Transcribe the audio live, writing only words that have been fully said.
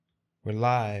We're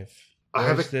live. I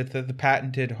have Where's the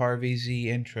patented Harvey Z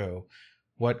intro?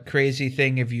 What crazy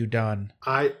thing have you done?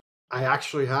 I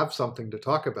actually have something to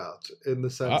talk about in the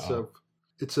sense Uh-oh. of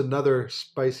it's another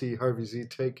spicy Harvey Z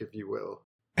take, if you will.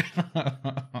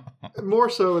 More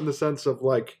so in the sense of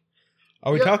like,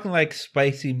 Are we yeah, talking like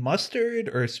spicy mustard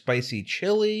or spicy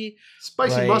chili?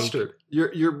 spicy Like, mustard.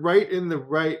 You're right in the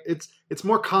right. It's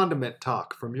more condiment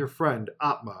talk from your friend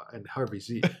Atma and Harvey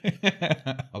Z.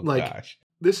 oh Like, gosh.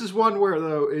 this is one where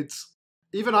though it's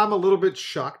even I'm a little bit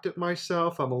shocked at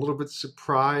myself. I'm a little bit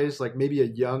surprised. Like maybe a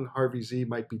young Harvey Z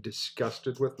might be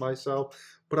disgusted with myself.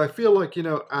 But I feel like,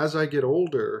 as I get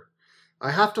older,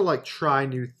 I have to like try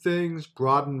new things,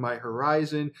 broaden my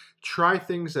horizon, try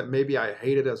things that maybe I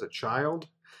hated as a child,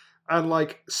 and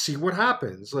like see what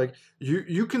happens. Like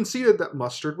you conceded that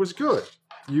mustard was good.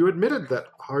 You admitted that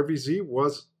Harvey Z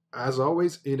was, as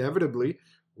always, inevitably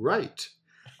right.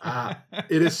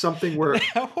 It is something where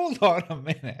Now, hold on a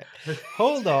minute.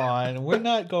 Hold on. We're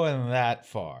not going that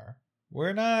far.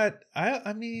 We're not.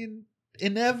 I mean,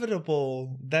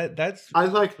 inevitable. That's I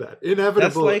like that.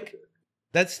 Inevitable.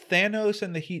 that's Thanos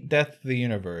and the heat death of the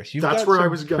universe. You've That's got where some I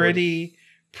was going.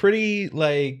 pretty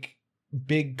like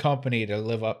big company to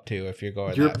live up to if you're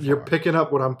going that far. You're picking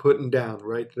up what I'm putting down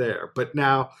right there. But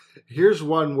now here's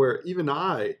one where even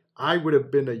I would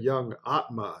have been a young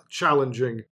Atma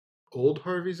challenging old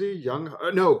Harvey Z,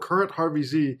 current Harvey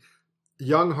Z.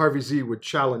 Young Harvey Z would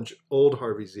challenge old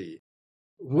Harvey Z.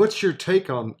 What's your take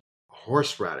on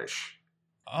horseradish?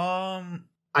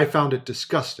 I found it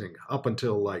disgusting up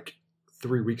until like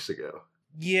 3 weeks ago.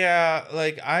 Yeah,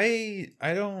 like I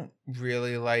don't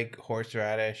really like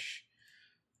horseradish.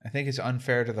 I think it's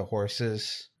unfair to the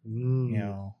horses,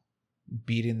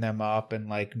 beating them up and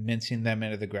like mincing them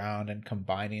into the ground and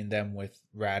combining them with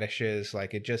radishes.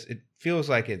 Like it feels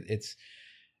like it's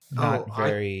not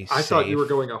very I safe. thought you were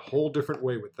going a whole different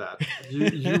way with that.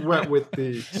 You went with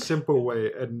the simple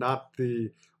way and not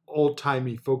the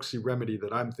old-timey folksy remedy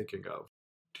that I'm thinking of.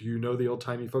 Do you know the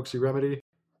old-timey folksy remedy?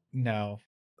 No.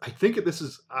 I think this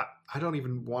is, I don't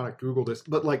even want to Google this,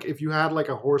 but like if you had like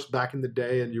a horse back in the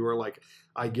day and you were like,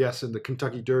 I guess in the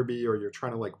Kentucky Derby, or you're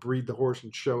trying to like breed the horse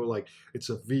and show like it's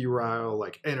a virile,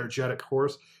 like energetic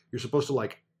horse, you're supposed to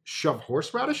like shove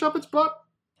horseradish up its butt.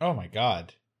 Oh my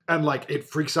God. And like it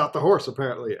freaks out the horse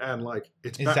apparently. And like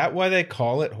Is that why they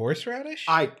call it horseradish?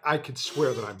 I could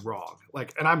swear that I'm wrong.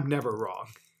 Like, and I'm never wrong.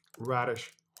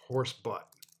 Radish, horse butt.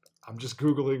 I'm just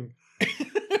Googling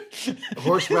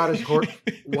horseradish.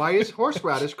 Why is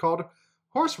horseradish called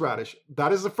horseradish?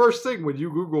 That is the first thing when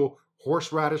you Google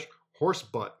horseradish, horse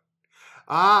butt.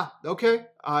 Okay.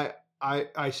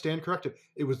 I stand corrected.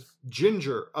 It was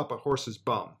ginger up a horse's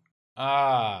bum.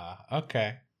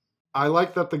 Okay. I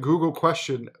like that the Google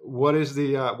question, what is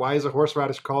the why is a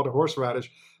horseradish called a horseradish?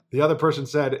 The other person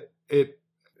said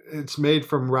it's made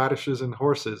from radishes and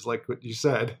horses, like what you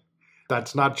said.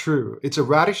 That's not true. It's a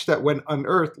radish that when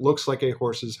unearthed looks like a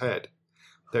horse's head.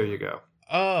 There you go.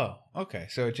 Oh, okay.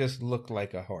 So it just looked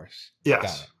like a horse. Yes.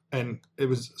 Got it. And it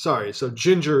was, so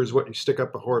ginger is what you stick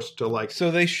up a horse to like. So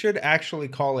they should actually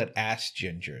call it ass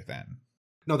ginger then.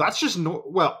 No, that's just,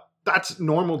 that's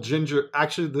normal ginger.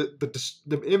 Actually,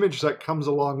 the image that comes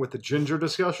along with the ginger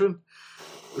discussion,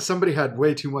 somebody had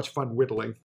way too much fun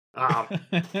whittling.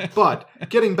 But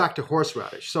getting back to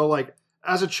horseradish. So like,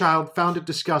 as a child, found it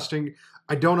disgusting.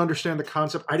 I don't understand the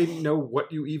concept. I didn't know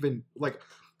what you even, like,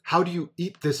 how do you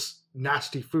eat this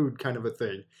nasty food kind of a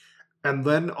thing? And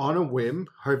then on a whim,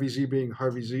 Harvey Z being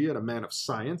Harvey Z and a man of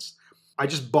science, I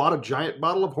just bought a giant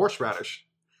bottle of horseradish.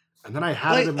 And then I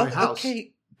had it in my house.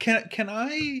 Okay, can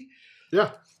I?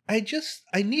 Yeah. I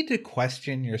need to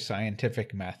question your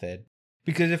scientific method.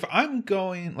 Because if I'm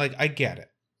going, like, I get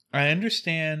it. I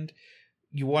understand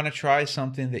you want to try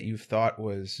something that you've thought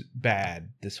was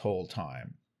bad this whole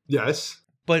time. Yes.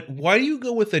 But why do you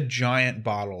go with a giant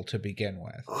bottle to begin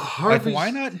with? Like, why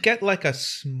not get like a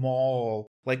small,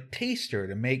 like, taster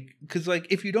to make? Because, like,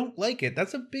 if you don't like it,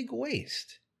 that's a big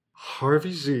waste.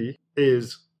 Harvey Z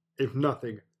is, if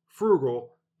nothing,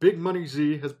 frugal. Big Money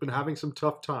Z has been having some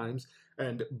tough times,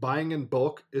 and buying in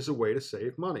bulk is a way to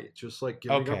save money. Just like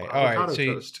giving up avocado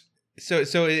toast.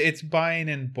 So it's buying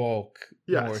in bulk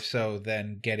more so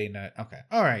than getting a... Okay.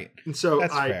 All right. And so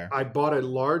that's fair. I bought a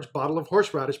large bottle of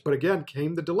horseradish, but again,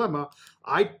 came the dilemma.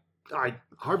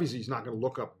 Harvey Z's not going to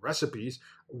look up recipes.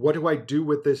 What do I do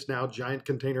with this now giant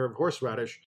container of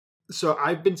horseradish? So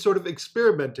I've been sort of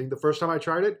experimenting. The first time I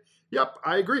tried it, yep,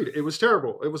 I agreed. It was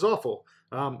terrible. It was awful.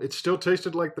 It still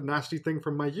tasted like the nasty thing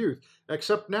from my youth.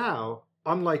 Except now,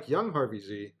 unlike young Harvey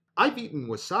Z, I've eaten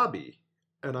wasabi.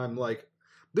 And I'm like,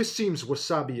 this seems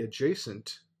wasabi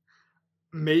adjacent.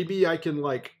 maybe I can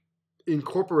like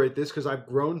incorporate this because I've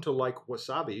grown to like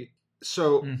wasabi.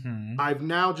 So Mm-hmm. I've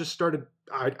now just started.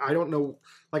 I don't know.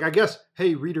 Like, I guess,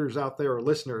 hey, readers out there or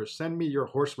listeners, send me your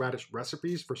horseradish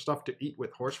recipes for stuff to eat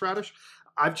with horseradish.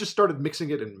 I've just started mixing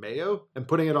it in mayo and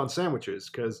putting it on sandwiches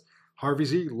because Harvey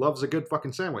Z loves a good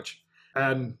fucking sandwich.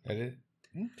 And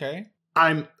Okay.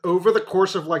 I'm over the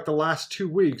course of like the last 2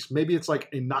 weeks, maybe it's like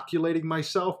inoculating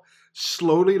myself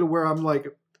slowly to where I'm like,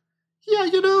 yeah,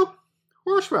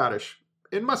 horseradish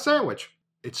in my sandwich.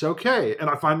 It's okay. And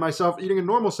I find myself eating a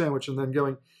normal sandwich and then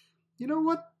going, you know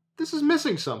what? This is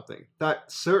missing something.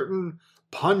 That certain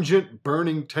pungent,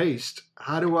 burning taste.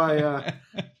 How do I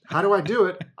do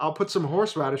it? I'll put some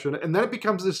horseradish in it. And then it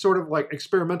becomes this sort of like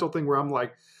experimental thing where I'm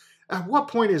like, at what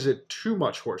point is it too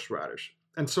much horseradish?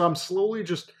 And so I'm slowly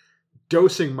just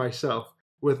dosing myself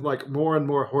with like more and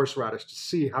more horseradish to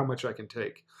see how much I can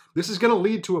take. This is going to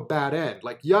lead to a bad end.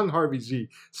 Like young Harvey Z,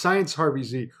 science Harvey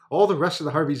Z, all the rest of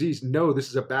the Harvey Zs know this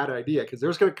is a bad idea because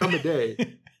there's going to come a day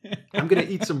I'm going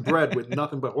to eat some bread with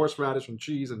nothing but horseradish and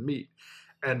cheese and meat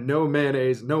and no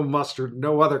mayonnaise, no mustard,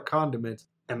 no other condiments.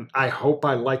 And I hope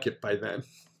I like it by then.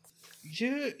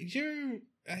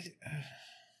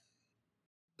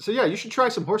 So yeah, you should try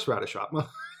some horseradish,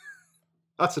 Atma.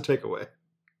 That's the takeaway.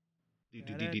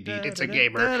 It's a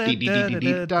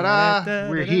gamer. Da-da.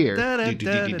 We're here.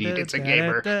 It's a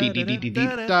gamer.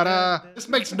 Da-da. This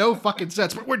makes no fucking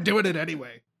sense, but we're doing it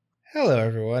anyway. Hello,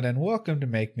 everyone, and welcome to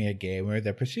Make Me a Gamer,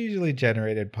 the procedurally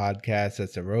generated podcast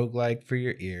that's a roguelike for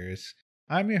your ears.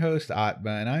 I'm your host,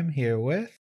 Atma, and I'm here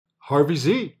with... Harvey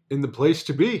Z, in the place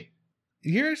to be.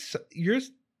 I'm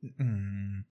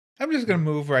just going to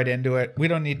move right into it. We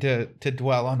don't need to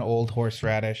dwell on old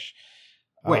horseradish.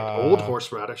 Wait, old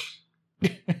horseradish?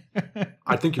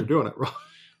 I think you're doing it wrong.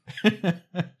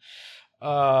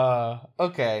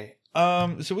 Okay.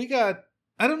 So we got...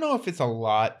 I don't know if it's a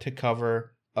lot to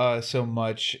cover so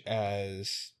much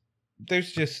as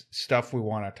there's just stuff we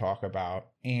want to talk about.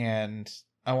 And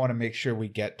I want to make sure we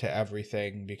get to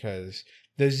everything because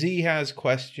the Z has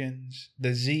questions.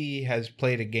 The Z has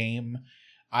played a game.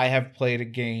 I have played a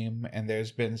game, and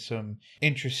there's been some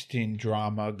interesting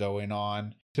drama going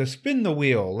on. So spin the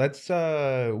wheel. Let's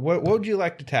what would you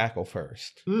like to tackle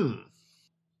first?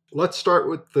 Let's start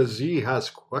with the Z has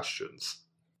questions.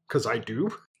 Cause I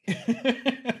do.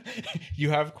 You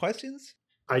have questions?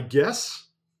 I guess.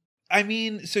 I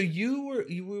mean, so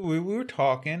we were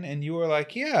talking and you were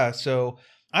like, "Yeah, so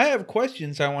I have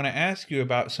questions I want to ask you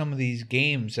about some of these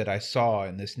games that I saw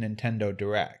in this Nintendo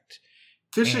Direct."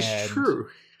 This is true.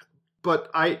 But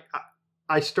I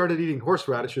started eating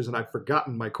horseradishes and I've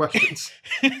forgotten my questions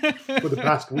for the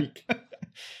past week.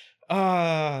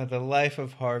 The life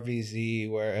of Harvey Z,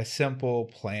 where a simple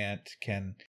plant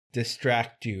can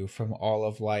distract you from all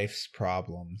of life's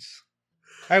problems.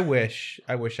 I wish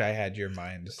I had your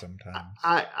mind sometimes.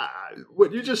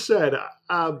 What you just said,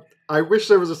 I wish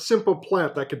there was a simple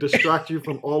plant that could distract you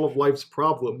from all of life's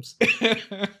problems.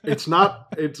 It's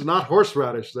not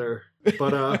horseradish there.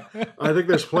 But I think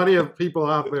there's plenty of people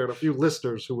out there and a few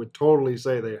listeners who would totally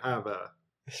say they have a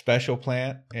special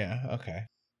plant. Yeah, okay.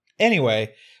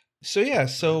 Anyway,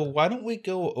 so why don't we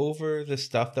go over the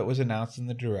stuff that was announced in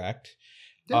the Direct?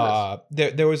 Yes.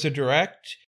 There was a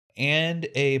Direct and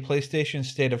a PlayStation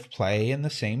State of Play in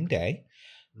the same day.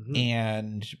 Mm-hmm.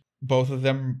 And both of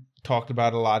them talked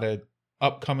about a lot of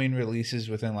upcoming releases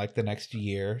within like the next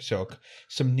year. So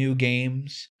some new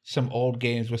games, some old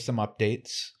games with some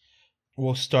updates.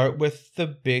 We'll start with the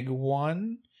big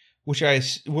one,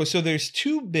 so there's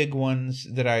two big ones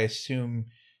that I assume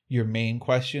your main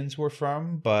questions were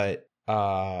from, but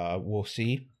we'll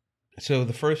see. So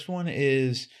the first one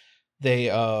is they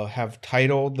have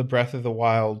titled The Breath of the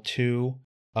Wild 2.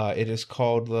 It is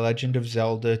called The Legend of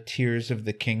Zelda Tears of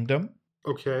the Kingdom.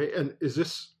 Okay, and is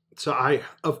this... So I,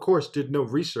 of course, did no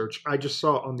research. I just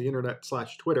saw on the internet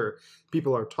 / Twitter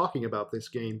people are talking about this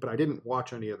game, but I didn't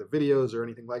watch any of the videos or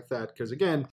anything like that. Because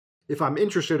again, if I'm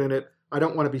interested in it, I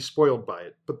don't want to be spoiled by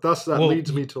it. But thus that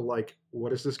leads me to like,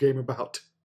 what is this game about?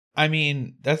 I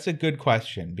mean, that's a good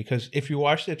question, because if you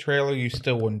watch the trailer, you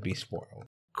still wouldn't be spoiled.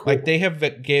 Cool. Like, they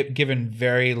have given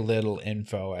very little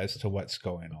info as to what's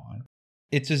going on.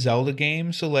 It's a Zelda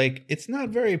game, so like, it's not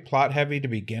very plot heavy to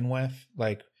begin with.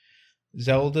 Like,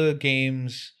 Zelda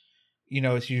games,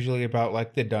 it's usually about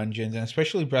like the dungeons, and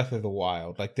especially Breath of the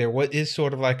Wild. Like there is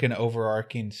sort of like an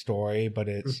overarching story, but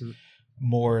it's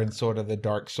more in sort of the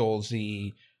Dark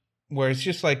Souls-y, where it's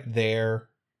just like there,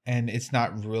 and it's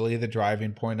not really the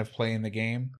driving point of playing the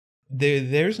game.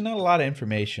 There's not a lot of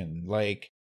information.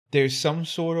 Like there's some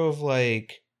sort of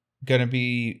like gonna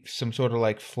be some sort of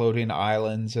like floating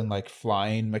islands and like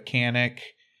flying mechanic,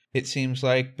 it seems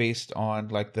like, based on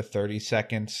like the 30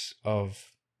 seconds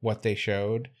of what they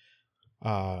showed.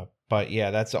 But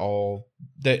yeah, that's all.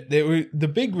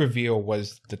 The big reveal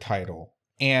was the title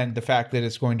and the fact that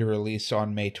it's going to release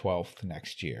on May 12th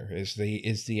next year is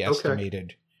the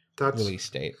estimated release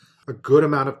date. A good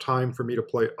amount of time for me to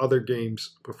play other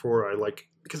games before I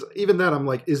because even then I'm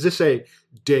like, is this a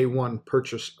day one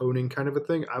purchase owning kind of a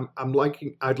thing?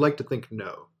 I'd like to think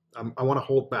no. I want to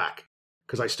hold back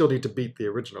because I still need to beat the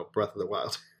original Breath of the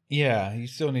Wild. Yeah, you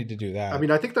still need to do that. I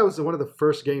mean, I think that was one of the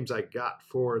first games I got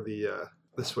for the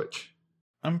Switch.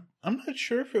 I'm not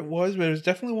sure if it was, but it was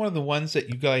definitely one of the ones that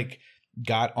you like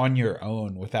got on your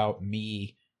own without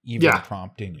me even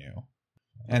prompting you.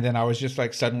 And then I was just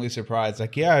like suddenly surprised,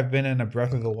 like, yeah, I've been in a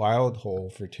Breath of the Wild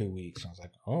hole for 2 weeks. I was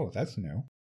like, oh, that's new.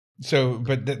 So,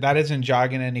 but that isn't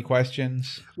jogging any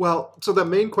questions? Well, so the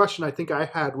main question I think I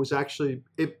had was actually,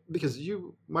 because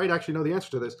you might actually know the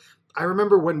answer to this. I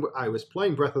remember when I was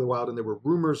playing Breath of the Wild and there were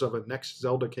rumors of a next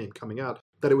Zelda game coming out,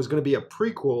 that it was going to be a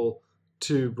prequel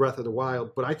to Breath of the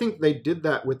Wild. But I think they did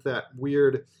that with that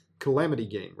weird Calamity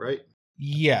game, right?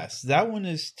 Yes, that one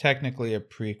is technically a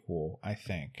prequel, I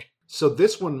think. So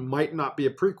this one might not be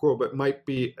a prequel, but might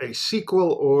be a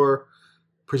sequel, or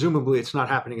presumably it's not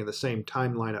happening in the same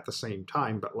timeline at the same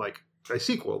time, but like a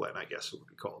sequel then, I guess it would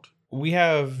be called. We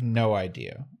have no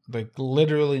idea. Like,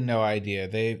 literally no idea.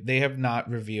 They have not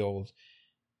revealed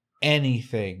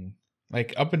anything.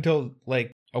 Like, up until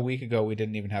like a week ago, we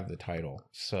didn't even have the title.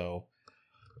 So,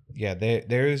 yeah,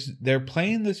 they're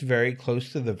playing this very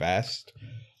close to the vest.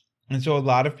 And so a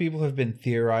lot of people have been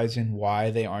theorizing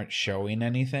why they aren't showing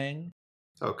anything.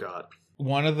 Oh, God.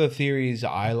 One of the theories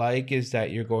I like is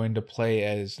that you're going to play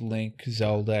as Link,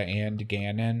 Zelda, and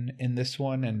Ganon in this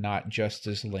one and not just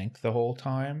as Link the whole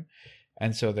time.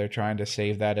 And so they're trying to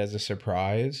save that as a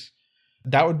surprise.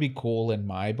 That would be cool in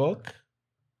my book.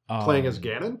 Playing as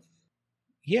Ganon?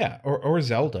 Yeah, or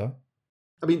Zelda.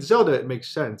 I mean, Zelda, it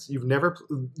makes sense.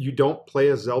 You don't play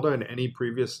as Zelda in any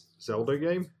previous Zelda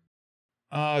game?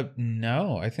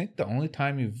 No. I think the only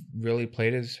time you've really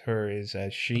played as her is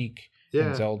as Sheik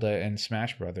in Zelda and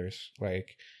Smash Brothers.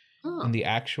 Like, in the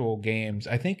actual games,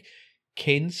 I think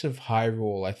Cadence of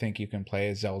Hyrule, I think you can play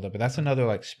as Zelda, but that's another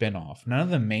like spin-off. None of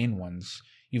the main ones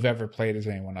you've ever played as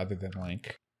anyone other than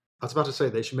Link. I was about to say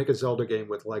they should make a Zelda game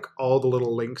with like all the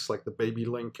little Links, like the baby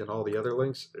Link and all the other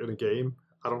Links in a game.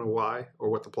 I don't know why or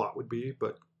what the plot would be,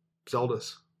 but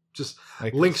Zelda's just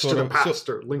like Links to the past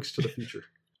or Links to the future.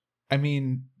 I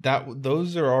mean,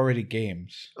 those are already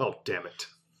games. Oh, damn it.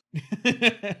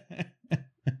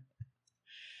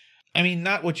 I mean,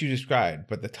 not what you described,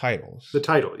 but the titles. The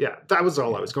title, yeah. That was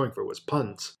all I was going for, was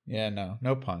puns. Yeah,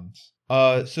 no puns.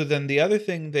 So then the other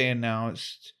thing they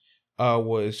announced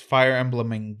was Fire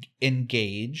Emblem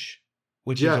Engage,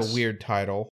 which is a weird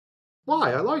title.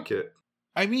 Why? I like it.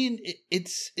 I mean,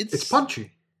 it's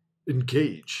punchy.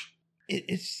 Engage.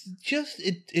 It's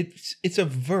a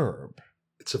verb.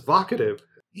 It's evocative.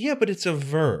 Yeah, but it's a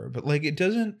verb. Like, it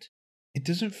doesn't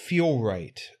feel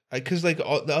right. Because like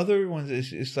all the other ones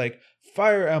is like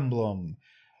Fire Emblem,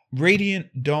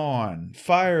 Radiant Dawn,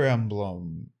 Fire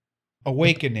Emblem,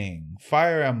 Awakening,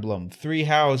 Fire Emblem, Three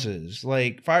Houses,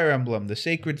 like Fire Emblem, The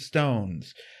Sacred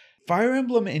Stones. Fire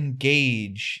Emblem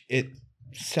Engage, it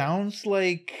sounds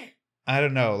like, I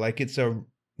don't know, like it's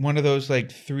one of those like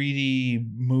 3D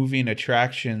moving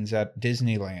attractions at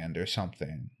Disneyland or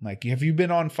something. Like, have you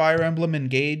been on Fire Emblem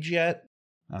Engage yet?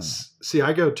 See,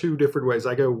 I go two different ways.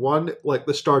 I go one, like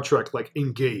the Star Trek, like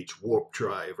Engage, Warp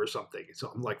Drive or something. So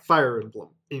I'm like Fire Emblem,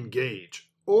 Engage.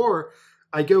 Or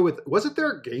I go with, wasn't there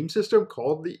a game system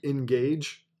called the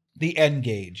Engage? The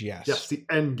N-Gage, yes. Yes, the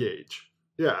N-Gage.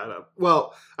 Yeah,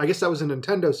 well, I guess that was a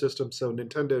Nintendo system, so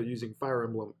Nintendo using Fire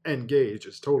Emblem N-Gage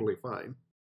is totally fine.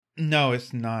 No,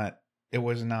 it's not. It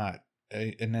was not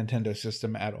a Nintendo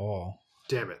system at all.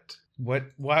 Damn it. What?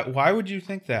 Why would you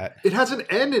think that? It has an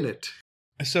N in it.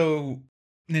 So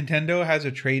Nintendo has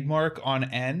a trademark on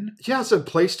N? Yes, and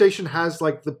PlayStation has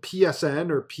like the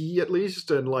PSN or P at least,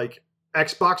 and like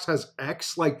Xbox has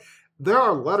X. Like, there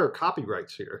are letter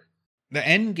copyrights here. The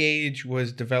N-Gage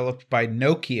was developed by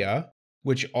Nokia,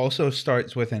 which also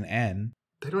starts with an N.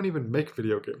 They don't even make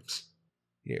video games.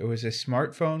 It was a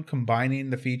smartphone combining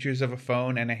the features of a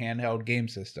phone and a handheld game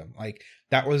system. Like,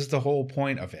 that was the whole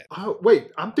point of it. Oh,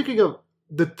 wait, I'm thinking of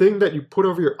the thing that you put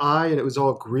over your eye and it was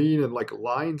all green and like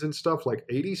lines and stuff, like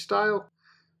 80s style?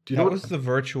 Do you know that was the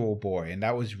Virtual Boy, and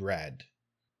that was red.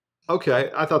 Okay,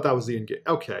 I thought that was the Engage.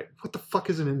 Okay, what the fuck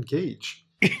is an Engage?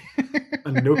 A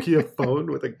Nokia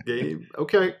phone with a game?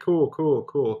 Okay,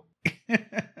 cool.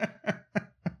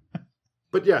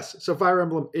 But yes, so Fire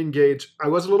Emblem Engage, I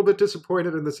was a little bit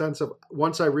disappointed in the sense of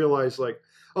once I realized like,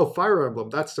 oh, Fire Emblem,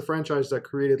 that's the franchise that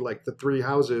created like the 3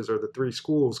 houses or the 3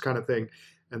 schools kind of thing.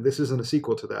 And this isn't a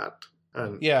sequel to that.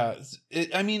 And yeah,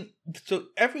 I mean, so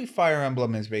every Fire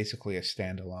Emblem is basically a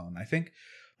standalone. I think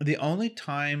the only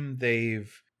time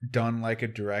they've done like a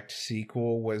direct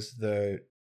sequel was the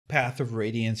Path of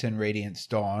Radiance and Radiance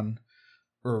Dawn,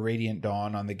 or Radiant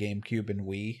Dawn on the GameCube and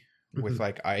Wii with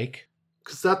like Ike.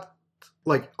 because that,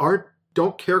 like,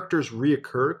 don't characters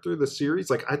reoccur through the series?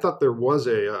 Like, I thought there was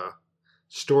a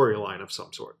storyline of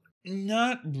some sort.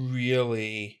 Not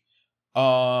really.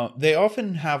 They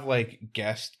often have like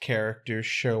guest characters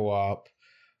show up,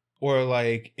 or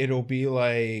like it'll be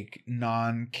like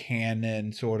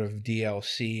non-canon sort of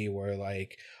DLC where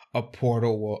like a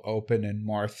portal will open and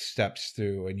Marth steps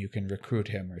through and you can recruit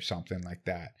him or something like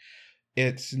that.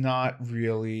 It's not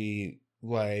really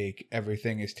like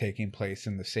everything is taking place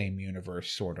in the same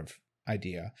universe sort of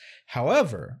idea.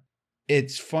 However,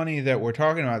 it's funny that we're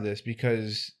talking about this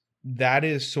because that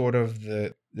is sort of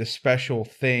the special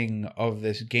thing of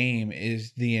this game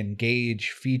is the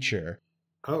engage feature,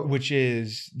 which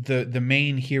is the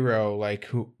main hero, like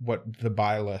what the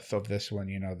Byleth of this one,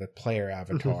 the player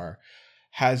avatar,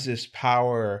 has this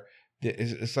power that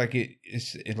it's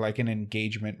like an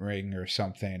engagement ring or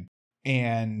something,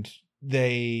 and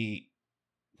they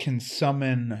can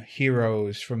summon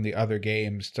heroes from the other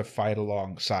games to fight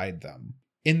alongside them.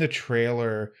 In the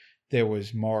trailer, there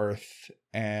was Marth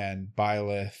and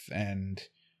Byleth, and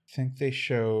I think they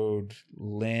showed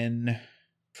Lynn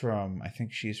I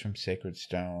think she's from Sacred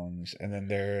Stones, and then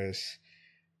there's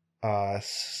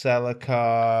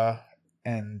Celica,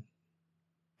 and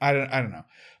I don't know.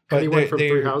 But anyone from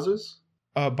 3 houses?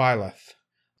 Byleth.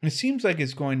 It seems like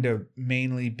it's going to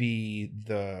mainly be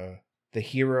the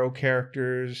hero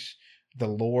characters, the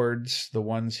lords, the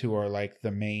ones who are like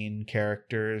the main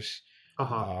characters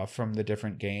from the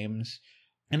different games.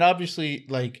 And obviously,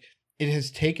 like, it has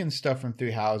taken stuff from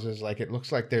 3 houses. Like, it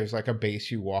looks like there's like a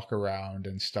base you walk around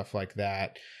and stuff like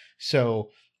that. So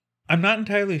I'm not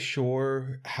entirely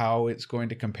sure how it's going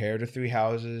to compare to 3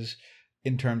 houses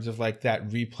in terms of like that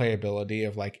replayability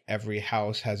of like every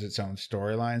house has its own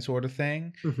storyline sort of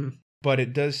thing. But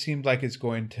it does seem like it's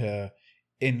going to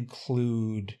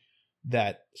include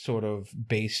that sort of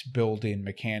base building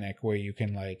mechanic where you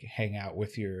can like hang out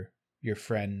with your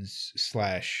friends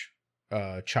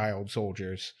 / child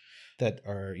soldiers that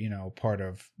are, part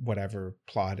of whatever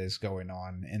plot is going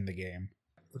on in the game.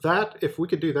 That, if we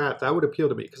could do that, that would appeal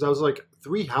to me. Because I was like,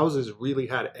 3 houses really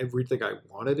had everything I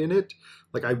wanted in it.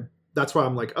 Like, that's why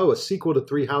I'm like, oh, a sequel to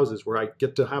 3 houses where I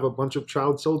get to have a bunch of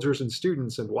child soldiers and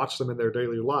students and watch them in their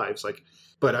daily lives. Like,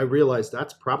 but I realized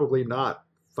that's probably not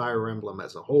Fire Emblem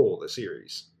as a whole, the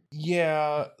series.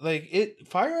 Yeah, like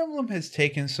Fire Emblem has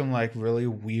taken some like really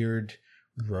weird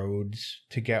roads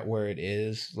to get where it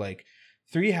is. Like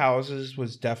 3 houses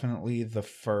was definitely the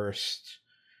first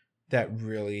that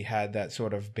really had that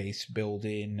sort of base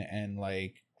building and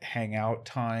like hangout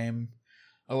time.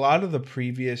 A lot of the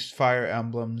previous Fire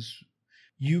Emblems,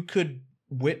 you could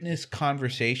witness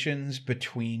conversations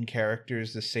between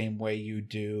characters the same way you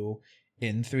do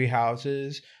in 3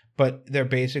 houses, but they're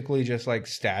basically just like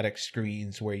static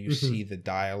screens where you see the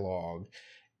dialogue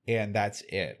and that's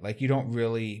it. Like, you don't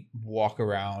really walk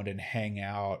around and hang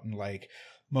out, and like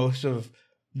most of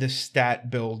the stat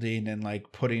building and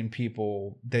like putting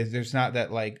people there's not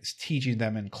that like teaching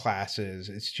them in classes.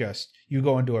 It's just you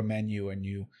go into a menu and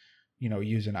you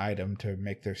use an item to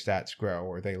make their stats grow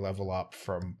or they level up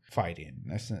from fighting.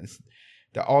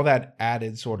 All that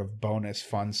added sort of bonus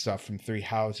fun stuff from 3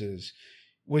 houses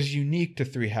was unique to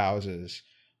 3 houses,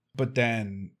 but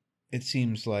then it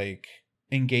seems like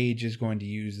Engage is going to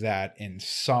use that in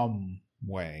some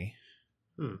way.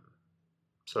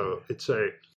 So it's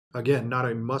again, not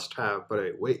a must-have, but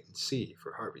a wait and see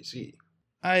for Harvey Z.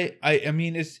 I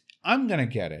mean, I'm gonna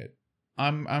get it.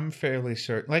 I'm fairly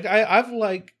certain. Like I've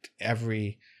liked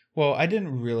I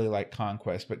didn't really like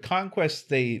Conquest, but Conquest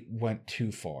they went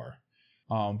too far.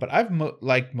 But I've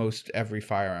liked most every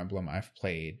Fire Emblem I've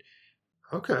played.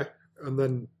 Okay, and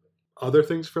then other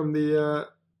things from the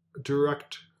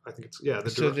direct. I think it's the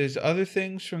direct. So there's other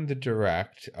things from the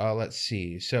direct. Let's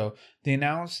see. So they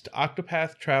announced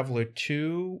Octopath Traveler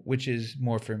 2, which is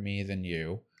more for me than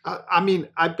you. I mean,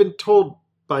 I've been told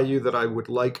by you that I would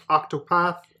like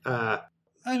Octopath.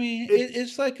 I mean,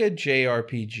 it's like a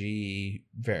JRPG,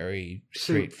 very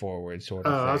straightforward sort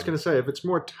of thing. I was going to say, if it's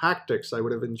more tactics, I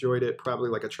would have enjoyed it probably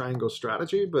like a triangle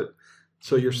strategy, but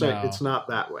so you're saying it's not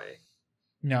that way.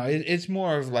 No, it's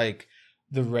more of like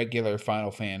the regular Final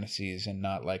Fantasies and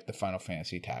not like the Final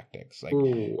Fantasy Tactics. Like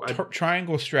Ooh,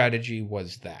 Triangle Strategy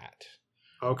was that.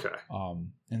 okay.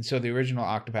 And so the original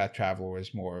Octopath Traveler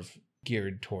was more of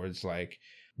geared towards like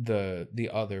the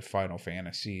other Final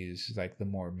Fantasies, like the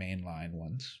more mainline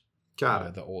ones. Got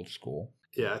it. The old school.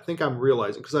 Yeah, I think I'm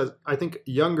realizing, because I think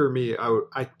younger me,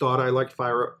 I thought I liked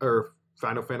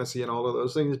Final Fantasy and all of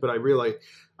those things, but I realized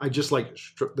I just like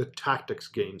the tactics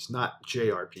games, not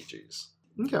JRPGs.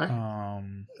 Okay.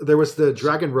 There was the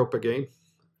Dragonropa game.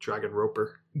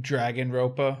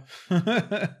 Dragonropa.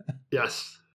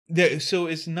 Yes. So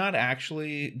it's not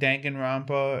actually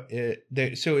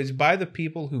Danganronpa. So it's by the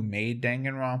people who made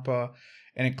Danganronpa,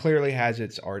 and it clearly has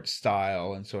its art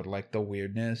style and sort of like the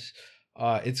weirdness.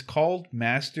 It's called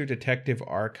Master Detective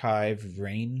Archive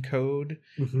Rain Code.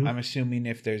 Mm-hmm. I'm assuming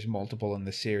if there's multiple in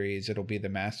the series, it'll be the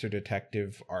Master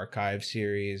Detective Archive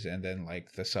series, and then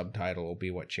like the subtitle will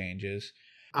be what changes.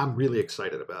 I'm really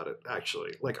excited about it,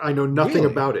 actually. Like, I know nothing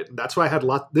about it. That's why I had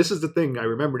this is the thing I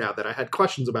remember now that I had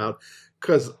questions about,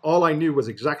 because all I knew was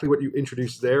exactly what you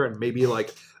introduced there, and maybe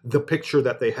like the picture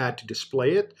that they had to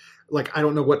display it. Like, I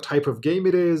don't know what type of game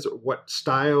it is, what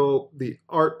style, the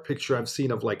art picture I've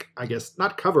seen of, like, I guess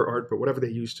not cover art, but whatever they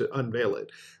use to unveil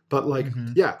it. But like,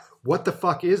 yeah, what the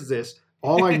fuck is this?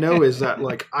 All I know is that,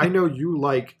 like, I know you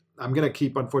like, I'm going to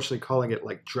keep, unfortunately, calling it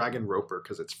like Dragonropa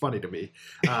because it's funny to me.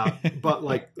 But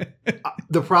like,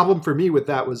 the problem for me with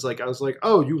that was like, I was like,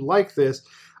 oh, you like this.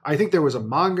 I think there was a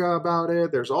manga about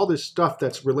it. There's all this stuff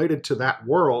that's related to that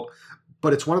world.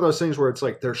 But it's one of those things where it's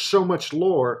like, there's so much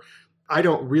lore. I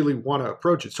don't really want to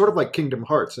approach it. Sort of like Kingdom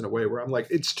Hearts in a way where I'm like,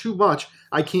 it's too much.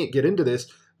 I can't get into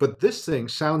this. But this thing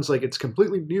sounds like it's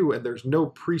completely new and there's no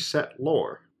preset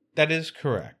lore. That is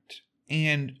correct.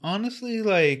 And honestly,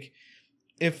 like,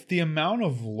 if the amount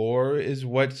of lore is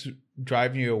what's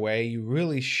driving you away, you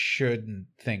really shouldn't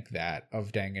think that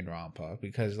of Danganronpa,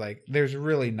 because like there's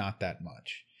really not that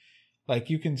much.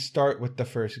 Like, you can start with the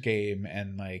first game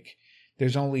and like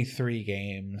there's only 3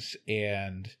 games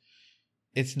and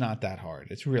it's not that hard.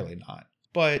 It's really not.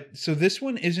 But so this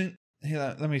one isn't,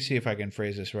 let me see if I can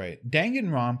phrase this right.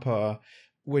 Danganronpa,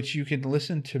 which you can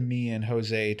listen to me and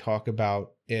Jose talk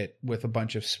about it with a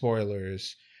bunch of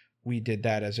spoilers. We did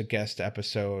that as a guest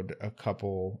episode a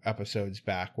couple episodes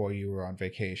back while you were on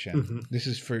vacation. Mm-hmm. This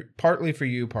is partly for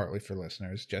you, partly for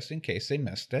listeners, just in case they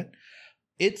missed it.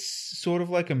 It's sort of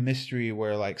like a mystery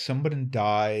where like somebody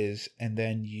dies and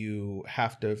then you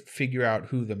have to figure out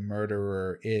who the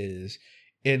murderer is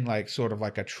in like sort of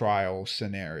like a trial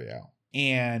scenario.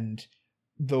 And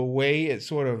the way it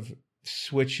sort of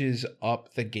switches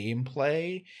up the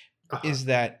gameplay is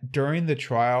that during the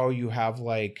trial you have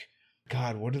like,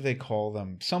 God, what do they call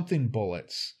them? Something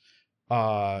bullets.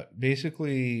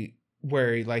 Basically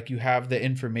where like you have the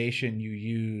information you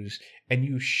use and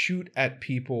you shoot at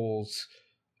people's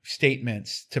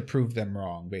statements to prove them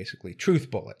wrong, basically.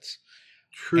 Truth bullets.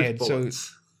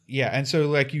 Bullets. Yeah, and so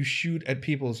like you shoot at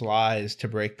people's lies to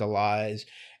break the lies,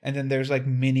 and then there's like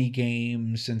mini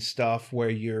games and stuff where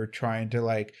you're trying to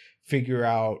like figure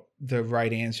out the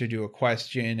right answer to a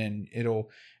question, and it'll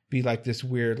be like this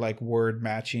weird like word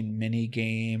matching mini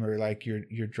game, or like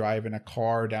you're driving a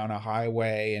car down a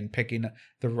highway and picking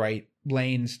the right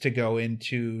lanes to go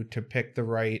into to pick the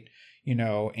right,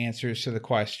 answers to the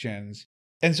questions.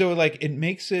 And so like it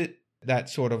makes it that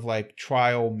sort of like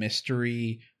trial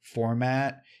mystery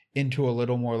format into a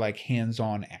little more like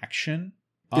hands-on action.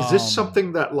 Is this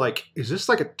something that like, is this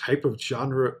like a type of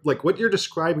genre? Like what you're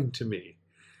describing to me,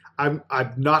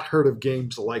 I've not heard of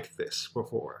games like this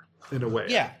before in a way.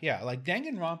 Yeah. Like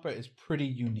Danganronpa is pretty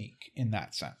unique in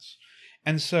that sense.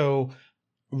 And so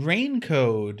Rain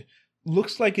Code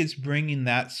looks like it's bringing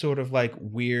that sort of like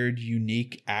weird,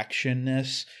 unique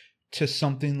actionness to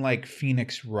something like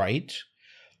Phoenix Wright,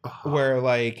 where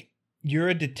like you're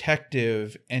a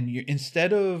detective and you,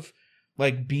 instead of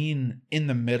like being in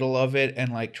the middle of it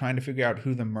and like trying to figure out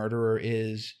who the murderer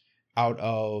is out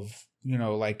of,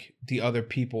 like the other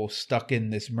people stuck in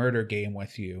this murder game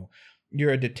with you,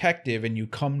 you're a detective and you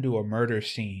come to a murder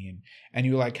scene and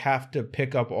you like have to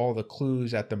pick up all the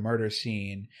clues at the murder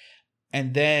scene.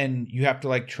 And then you have to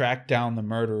like track down the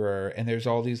murderer, and there's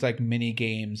all these like mini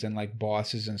games and like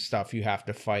bosses and stuff you have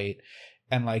to fight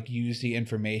and like use the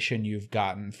information you've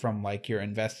gotten from like your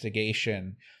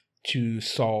investigation to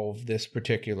solve this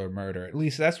particular murder. At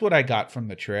least that's what I got from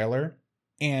the trailer.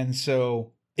 And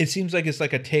so it seems like it's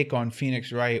like a take on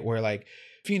Phoenix Wright, where like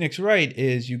Phoenix Wright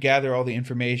is you gather all the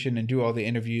information and do all the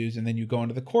interviews, and then you go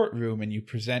into the courtroom and you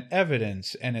present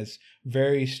evidence, and it's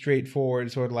very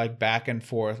straightforward, sort of like back and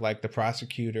forth, like the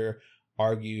prosecutor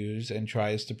argues and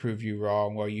tries to prove you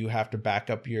wrong, while you have to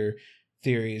back up your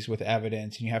theories with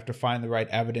evidence, and you have to find the right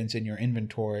evidence in your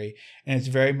inventory. And it's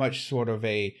very much sort of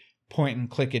a point and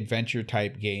click adventure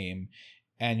type game.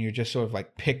 And you're just sort of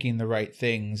like picking the right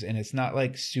things, and it's not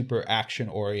like super action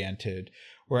oriented.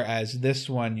 Whereas this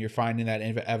one, you're finding that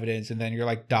evidence, and then you're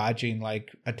like dodging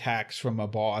like attacks from a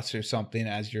boss or something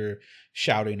as you're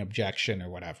shouting objection or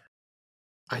whatever.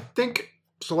 I think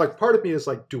so. Like, part of me is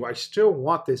like, do I still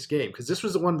want this game? Because this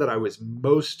was the one that I was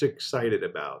most excited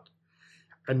about,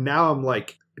 and now I'm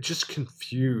like just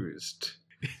confused.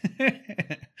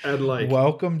 And like,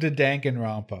 welcome to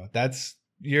Danganronpa.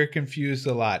 You're confused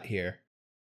a lot here.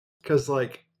 Because,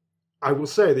 like, I will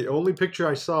say the only picture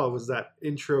I saw was that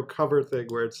intro cover thing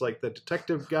where it's like the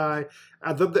detective guy.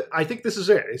 I think this is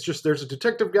it. It's just there's a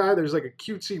detective guy, there's like a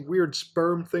cutesy weird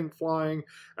sperm thing flying,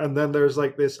 and then there's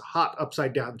like this hot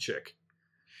upside down chick.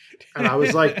 And I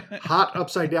was like, hot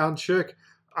upside down chick?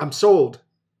 I'm sold.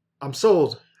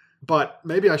 But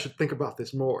maybe I should think about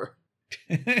this more.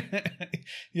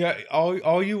 Yeah,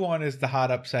 all you want is the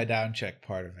hot upside down chick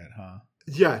part of it, huh?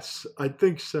 Yes, I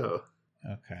think so.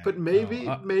 Okay. But maybe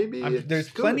there's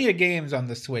plenty of games on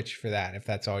the Switch for that, if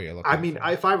that's all you're looking for. I mean,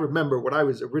 if I remember when I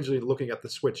was originally looking at the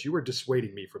Switch, you were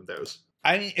dissuading me from those.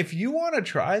 I mean, if you want to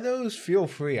try those, feel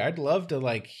free. I'd love to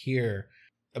like hear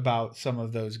about some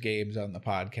of those games on the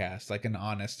podcast, like an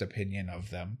honest opinion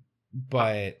of them.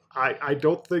 But I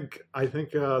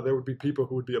think there would be people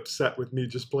who would be upset with me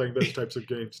just playing those types of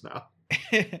games now.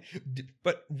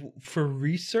 But for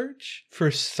research,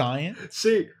 for science,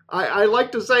 see, I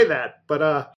like to say that, but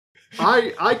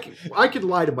I can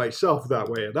lie to myself that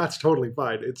way, and that's totally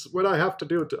fine. It's when I have to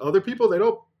do it to other people, they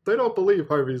don't believe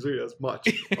Harvey Z as much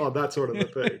on that sort of a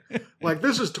thing. Like,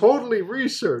 this is totally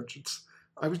research.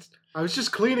 I was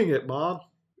just cleaning it, Mom.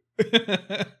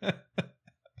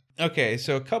 Okay,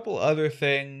 so a couple other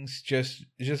things, just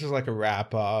as like a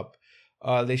wrap up.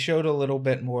 They showed a little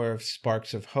bit more of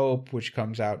Sparks of Hope, which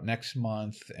comes out next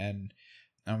month, and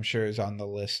I'm sure is on the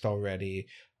list already.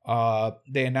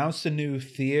 They announced a new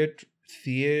Theatrhythm.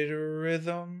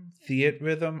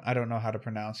 I don't know how to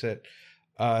pronounce it.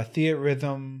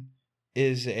 Theatrhythm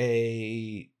is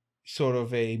a sort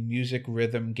of a music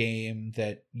rhythm game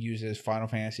that uses Final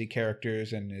Fantasy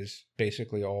characters and is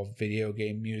basically all video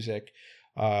game music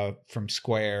from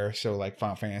Square. So like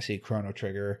Final Fantasy, Chrono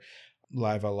Trigger,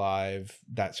 Live Alive,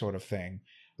 that sort of thing.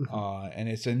 And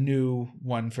it's a new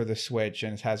one for the Switch,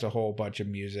 and it has a whole bunch of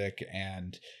music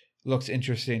and looks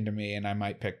interesting to me, and I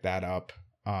might pick that up.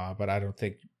 But I don't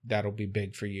think that'll be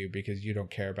big for you because you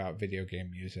don't care about video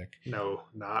game music. No,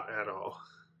 not at all.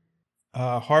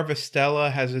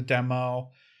 Harvestella has a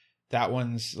demo. That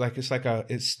one's like it's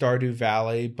Stardew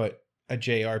Valley, but a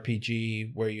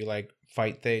JRPG where you like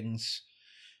fight things.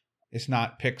 It's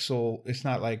not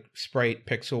like sprite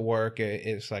pixel work.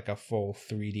 It's like a full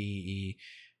 3D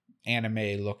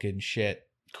anime looking shit.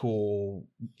 Cool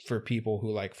for people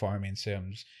who like farming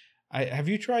sims. Have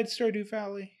you tried Stardew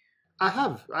Valley? I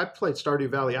have. I've played Stardew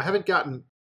Valley. I've gotten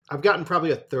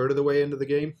probably a third of the way into the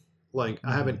game. Like,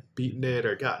 I haven't beaten it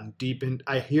or gotten deep in.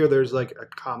 I hear there's like a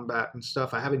combat and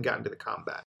stuff. I haven't gotten to the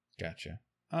combat. Gotcha.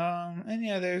 And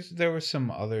yeah, there was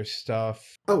some other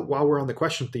stuff. Oh, while we're on the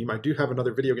question theme, I do have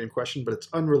another video game question, but it's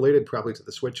unrelated probably to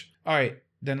the Switch. All right,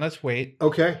 then let's wait.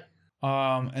 Okay.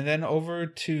 And then over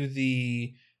to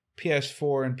the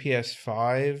PS4 and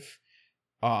PS5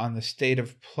 on the state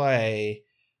of play.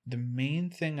 The main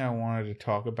thing I wanted to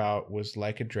talk about was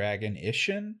Like a Dragon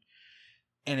Ishin.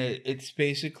 And it's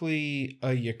basically a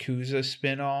Yakuza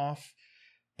spin-off.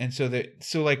 And so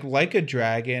Like a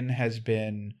Dragon has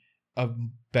been a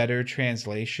better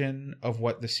translation of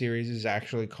what the series is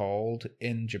actually called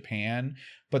in Japan,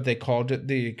 but they called it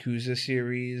the Yakuza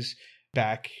series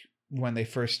back when they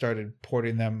first started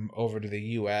porting them over to the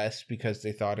US because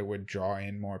they thought it would draw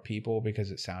in more people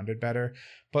because it sounded better.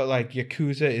 But like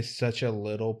Yakuza is such a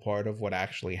little part of what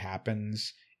actually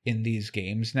happens in these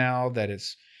games now that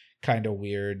it's kind of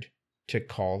weird to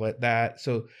call it that.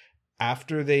 So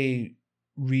after they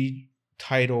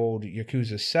retitled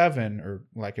Yakuza 7 or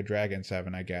Like a Dragon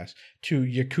 7, I guess, to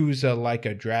Yakuza Like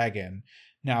a Dragon,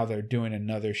 now they're doing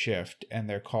another shift and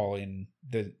they're calling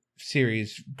the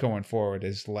series going forward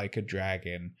as Like a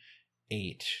Dragon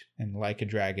 8 and Like a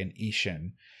Dragon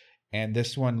Ishin. And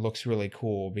this one looks really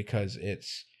cool because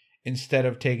it's, instead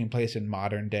of taking place in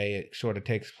modern day, it sort of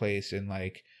takes place in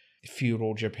like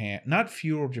feudal Japan. Not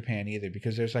feudal Japan either,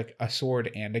 because there's like a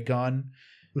sword and a gun.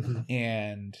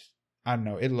 And I don't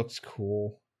know, it looks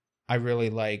cool. I really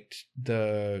liked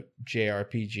the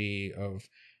JRPG of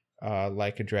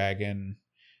Like a Dragon.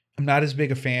 I'm not as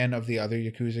big a fan of the other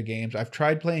Yakuza games. I've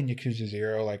tried playing Yakuza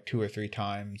 0 like 2 or 3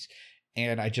 times,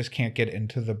 and I just can't get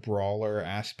into the brawler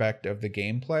aspect of the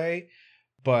gameplay.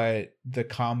 But the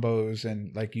combos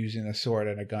and like using a sword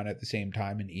and a gun at the same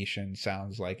time in Ishin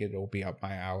sounds like it'll be up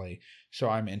my alley. So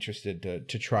I'm interested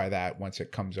to try that once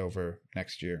it comes over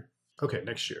next year. Okay,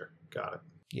 next year. Got it.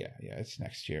 Yeah, it's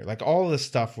next year. Like all of the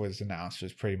stuff was announced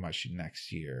was pretty much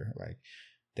next year. Like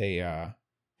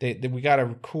we got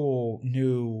a cool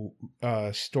new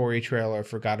story trailer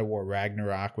for God of War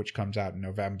Ragnarok, which comes out in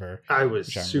November. I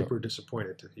was super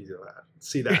disappointed to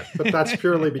see that, but that's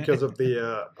purely because of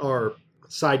the our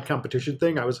side competition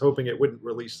thing. I was hoping it wouldn't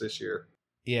release this year.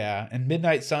 Yeah, and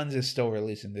Midnight Suns is still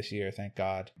releasing this year, thank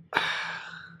God. I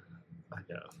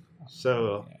know.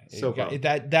 So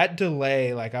that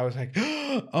delay, like I was like,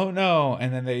 oh no,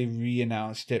 and then they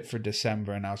re-announced it for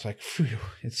December, and I was like, phew,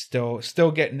 it's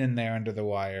still getting in there under the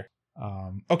wire.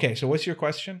 Okay, so what's your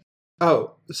question?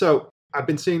 Oh, so I've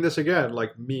been seeing this again,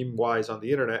 like meme-wise on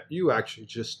the internet. You actually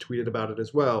just tweeted about it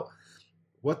as well.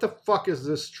 What the fuck is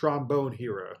this trombone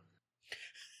hero?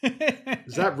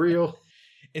 Is that real?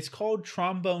 It's called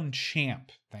Trombone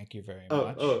Champ. Thank you very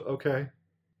much. Oh, okay.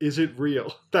 Is it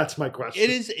real? That's my question.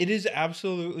 It is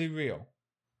absolutely real.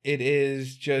 It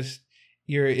is just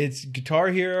it's Guitar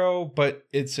Hero, but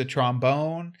it's a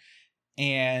trombone,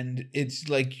 and it's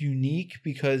like unique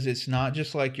because it's not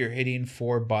just like you're hitting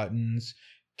 4 buttons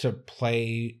to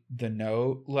play the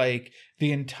note. Like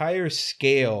the entire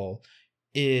scale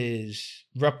is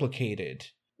replicated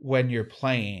when you're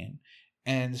playing.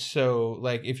 And so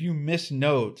like if you miss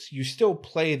notes, you still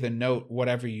play the note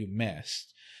whatever you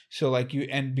missed. So like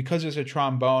and because it's a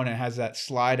trombone, it has that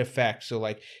slide effect. So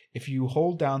like if you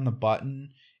hold down the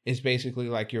button, it's basically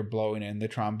like you're blowing in the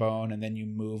trombone, and then you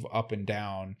move up and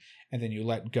down, and then you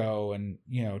let go, and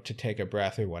to take a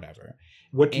breath or whatever.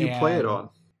 What do you play it on?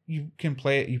 You can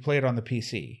play it. You play it on the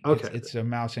PC. Okay, it's a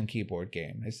mouse and keyboard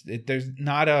game. There's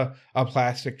not a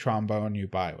plastic trombone you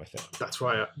buy with it. That's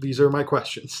why these are my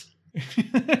questions.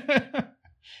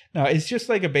 No, it's just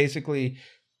like basically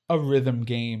a rhythm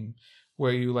game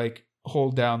where you like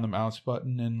hold down the mouse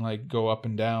button and like go up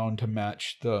and down to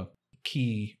match the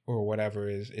key or whatever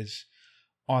is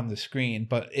on the screen.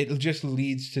 But it just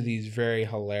leads to these very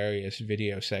hilarious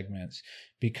video segments,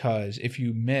 because if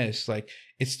you miss, like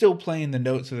it's still playing the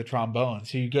notes of the trombone,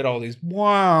 so you get all these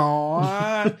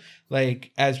wow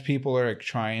like as people are like,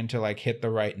 trying to like hit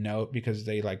the right note because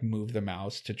they like move the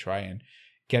mouse to try and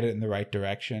get it in the right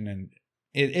direction. And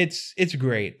it's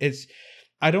great.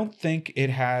 I don't think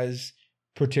it has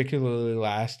particularly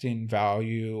lasting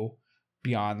value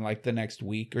beyond like the next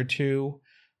week or two.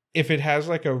 If it has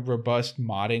like a robust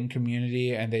modding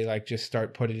community and they like just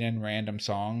start putting in random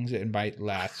songs, it might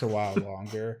last a while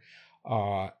longer.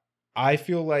 I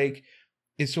feel like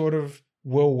it sort of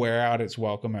will wear out its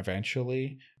welcome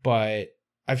eventually, but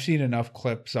I've seen enough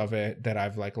clips of it that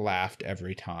I've like laughed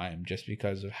every time just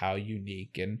because of how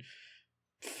unique and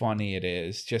funny it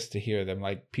is just to hear them,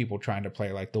 like people trying to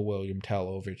play like the William Tell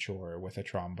overture with a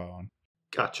trombone.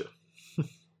 Gotcha.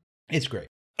 It's great.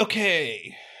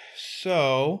 Okay,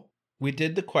 so we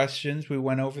did the questions. We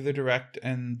went over the direct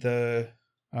and the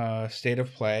state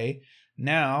of play.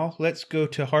 Now let's go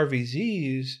to Harvey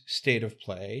Z's state of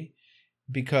play,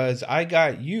 because I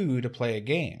got you to play a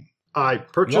game. I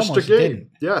purchased a game. Didn't.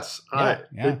 Yes,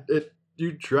 Yeah.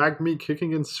 You dragged me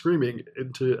kicking and screaming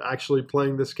into actually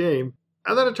playing this game,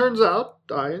 and then it turns out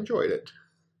I enjoyed it.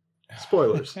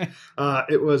 Spoilers.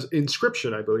 It was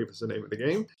Inscription, I believe is the name of the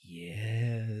game.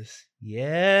 Yes.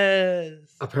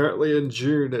 Apparently in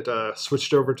June it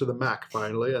switched over to the Mac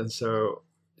finally, and so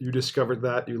you discovered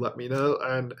that, you let me know,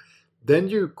 and then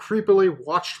you creepily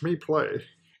watched me play.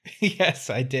 Yes,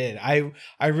 I did. I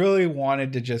really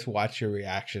wanted to just watch your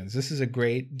reactions. This is a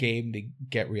great game to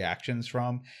get reactions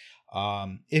from.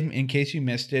 In case you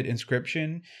missed it,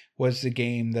 Inscription was the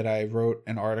game that I wrote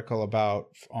an article about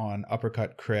on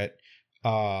Uppercut Crit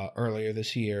earlier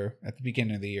this year, at the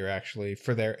beginning of the year actually,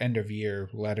 for their end of year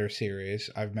letter series.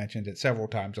 I've mentioned it several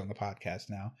times on the podcast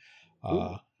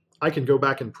now. I can go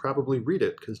back and probably read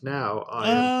it, because now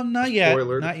I am not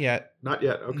spoilered. yet. Not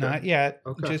yet. Okay. Not yet.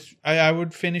 Okay. Just I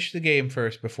would finish the game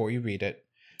first before you read it.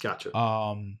 Gotcha.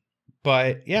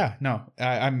 But yeah, no,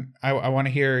 I want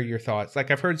to hear your thoughts. Like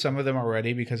I've heard some of them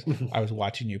already because I was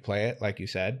watching you play it, like you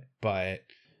said. But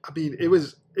I mean, it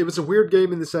was a weird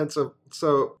game in the sense of,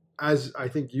 so as I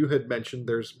think you had mentioned,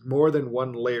 there's more than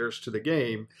one layers to the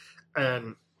game,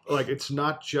 and like it's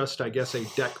not just, I guess, a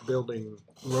deck building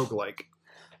roguelike,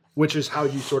 which is how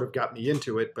you sort of got me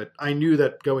into it. But I knew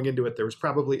that going into it, there was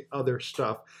probably other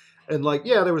stuff. And like,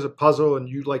 yeah, there was a puzzle, and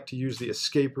you like to use the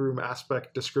escape room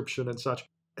aspect description and such.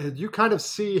 And you kind of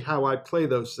see how I play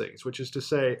those things, which is to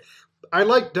say, I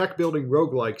like deck building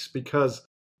roguelikes because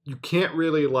you can't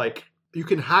really you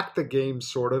can hack the game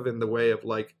sort of in the way of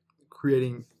like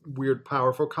creating weird,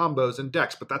 powerful combos and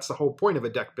decks, but that's the whole point of a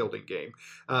deck building game.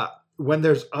 When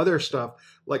there's other stuff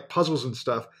like puzzles and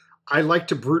stuff, I like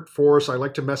to brute force. I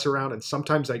like to mess around, and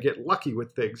sometimes I get lucky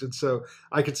with things. And so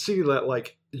I could see that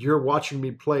like you're watching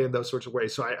me play in those sorts of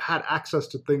ways. So I had access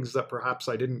to things that perhaps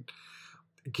I didn't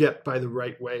get by the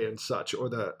right way and such,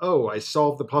 or I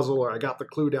solved the puzzle or I got the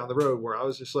clue down the road where I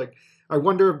was just like, I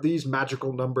wonder if these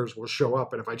magical numbers will show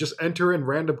up. And if I just enter in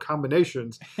random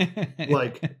combinations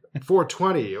like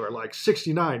 420 or like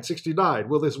 69,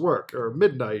 will this work? Or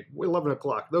midnight, 11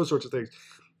 o'clock, those sorts of things.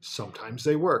 Sometimes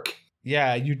they work.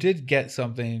 Yeah, you did get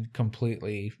something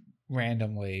completely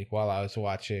randomly while I was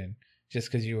watching, just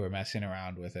because you were messing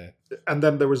around with it. And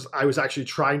then I was actually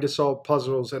trying to solve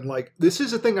puzzles. And like, this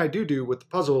is a thing I do with the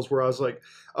puzzles where I was like,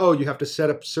 oh, you have to set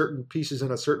up certain pieces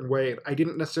in a certain way. And I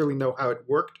didn't necessarily know how it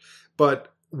worked.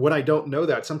 But when I don't know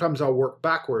that, sometimes I'll work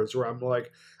backwards where I'm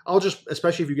like, I'll just,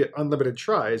 especially if you get unlimited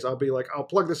tries, I'll be like, I'll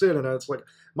plug this in. And it's like,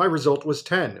 my result was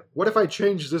 10. What if I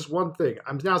change this one thing?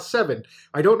 I'm now 7.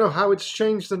 I don't know how it's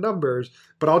changed the numbers,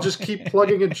 but I'll just keep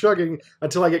plugging and chugging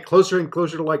until I get closer and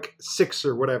closer to like 6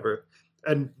 or whatever.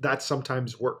 And that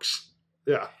sometimes works.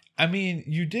 Yeah. I mean,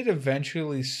 you did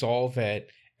eventually solve it.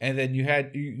 And then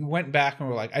you went back and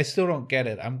were like, I still don't get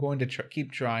it. I'm going to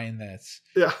keep trying this.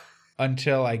 Yeah.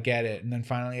 Until I get it. And then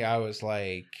finally I was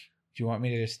like, do you want me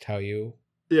to just tell you?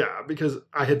 Yeah, because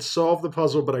I had solved the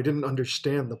puzzle, but I didn't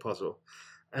understand the puzzle.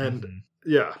 And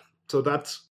yeah, so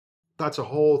that's a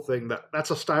whole thing.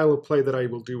 That's a style of play that I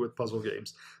will do with puzzle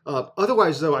games.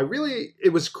 Otherwise, though,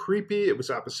 it was creepy. It was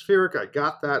atmospheric. I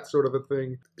got that sort of a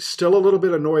thing. Still a little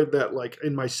bit annoyed that, like,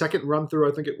 in my second run through,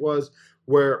 I think it was,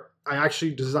 where I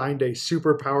actually designed a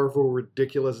super powerful,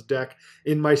 ridiculous deck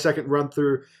in my second run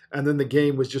through, and then the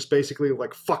game was just basically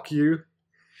like, fuck you.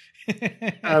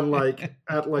 And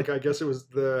I guess it was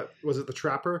the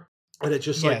Trapper? And it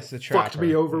just fucked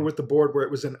me over with the board where it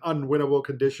was an unwinnable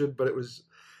condition, but it was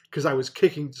because I was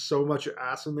kicking so much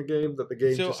ass in the game that the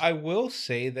game I will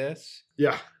say this.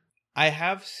 Yeah. I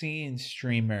have seen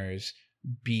streamers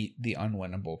beat the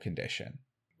unwinnable condition.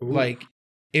 Ooh. Like,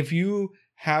 if you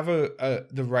have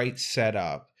the right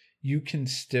setup, you can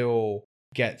still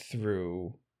get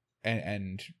through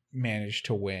and manage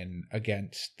to win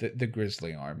against the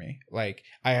Grizzly army. Like,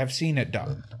 I have seen it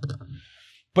done.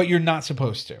 But you're not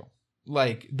supposed to.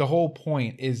 Like, the whole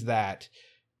point is that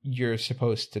you're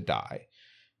supposed to die.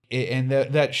 And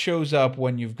that shows up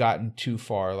when you've gotten too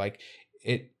far. Like,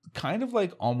 it kind of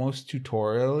like almost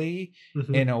tutorially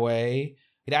in a way.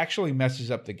 It actually messes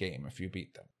up the game if you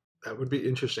beat them. That would be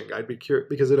interesting. I'd be curious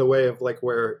because in a way of like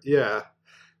where, yeah,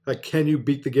 like, can you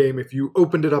beat the game if you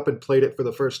opened it up and played it for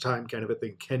the first time kind of a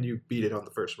thing? Can you beat it on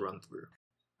the first run through?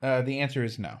 The answer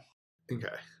is no.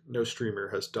 Okay. No streamer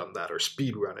has done that or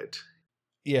speedrun it.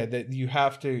 Yeah, that you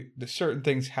have to, the certain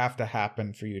things have to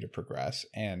happen for you to progress.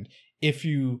 And if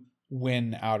you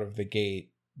win out of the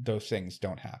gate, those things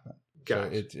don't happen. So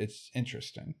it's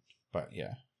interesting, but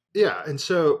yeah. Yeah. And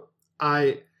so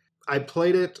I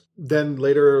played it. Then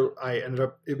later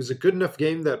it was a good enough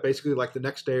game that basically like the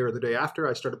next day or the day after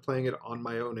I started playing it on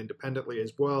my own independently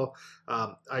as well.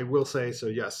 I will say, so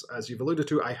yes, as you've alluded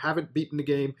to, I haven't beaten the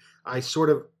game. I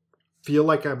sort of feel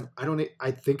like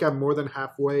I think I'm more than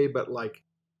halfway, but like,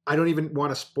 I don't even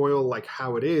want to spoil like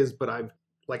how it is, but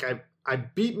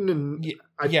I've beaten and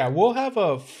we'll have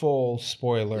a full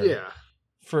spoiler. Yeah.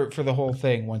 For the whole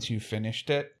thing once you finished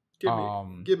it.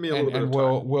 Give me a little bit of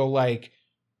time. We'll like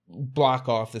block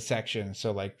off the section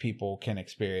so like people can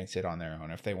experience it on their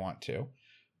own if they want to.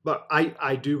 But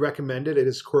I do recommend it. It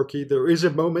is quirky. There is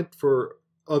a moment for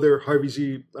other Harvey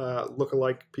Z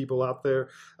lookalike people out there.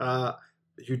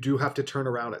 You do have to turn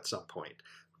around at some point.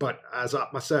 But as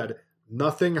Atma said,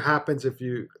 nothing happens if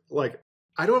you like.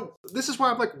 This is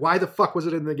why I'm like, why the fuck was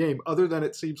it in the game? Other than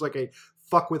it seems like a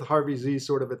fuck with Harvey Z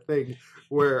sort of a thing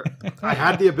where I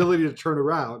had the ability to turn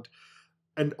around.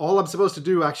 And all I'm supposed to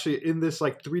do actually in this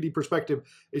like 3D perspective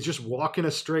is just walk in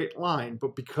a straight line.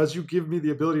 But because you give me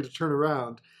the ability to turn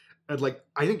around, and like,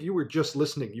 I think you were just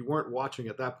listening. You weren't watching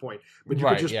at that point. But you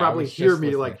could just probably hear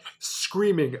me like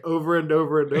screaming over and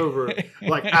over and over.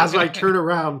 Like as I turn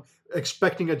around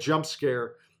expecting a jump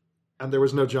scare. And there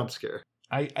was no jump scare.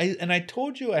 I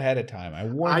told you ahead of time. I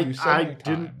warned you so many times. I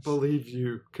didn't believe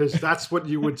you because that's what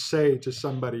you would say to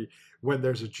somebody when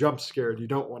there's a jump scare and you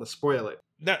don't want to spoil it.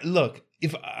 Look,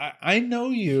 if I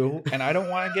know you and I don't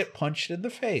want to get punched in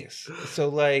the face, so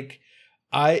like,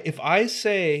 if I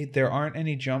say there aren't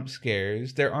any jump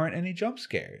scares, there aren't any jump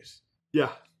scares. Yeah,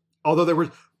 although there was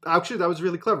Actually, that was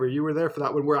really clever. You were there for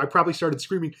that one where I probably started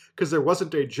screaming because there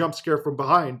wasn't a jump scare from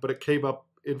behind, but it came up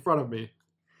in front of me.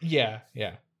 Yeah.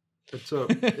 And so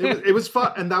it was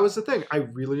fun. And that was the thing. I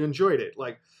really enjoyed it.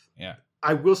 Like, Yeah.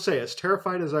 I will say, as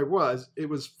terrified as I was, it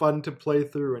was fun to play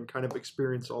through and kind of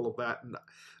experience all of that. And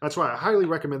that's why I highly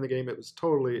recommend the game. It was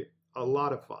totally a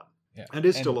lot of fun. Yeah. And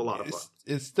it's still a lot of fun.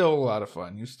 It's still a lot of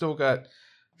fun. You still got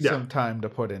Yeah. some time to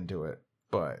put into it.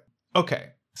 But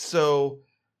okay. So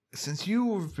since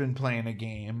you've been playing a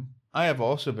game, I have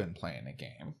also been playing a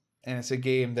game. And it's a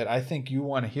game that I think you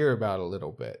want to hear about a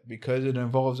little bit because it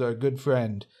involves our good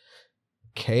friend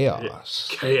Chaos.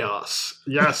 Chaos.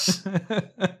 Yes.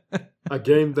 A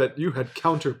game that you had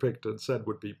counterpicked and said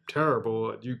would be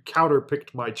terrible. And you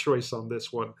counterpicked my choice on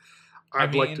this one.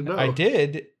 I'd like to know. I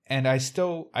did. And I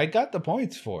got the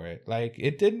points for it. Like,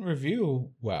 it didn't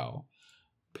review well.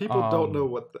 People don't know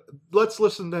what... Let's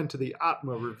listen then to the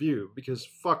Atma review, because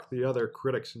fuck the other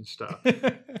critics and stuff.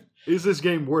 Is this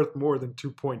game worth more than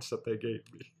 2 points that they gave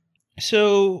me?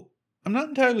 So, I'm not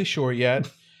entirely sure yet.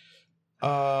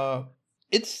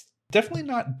 It's definitely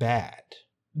not bad.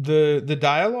 The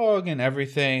dialogue and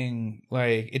everything,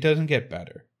 like, it doesn't get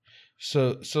better.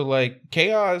 So like,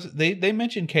 Chaos, they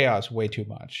mention Chaos way too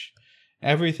much.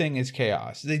 Everything is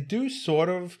Chaos. They do sort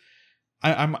of...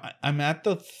 I'm at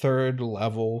the 3rd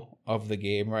level of the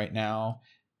game right now,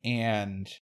 and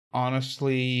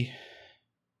honestly,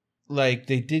 like,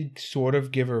 they did sort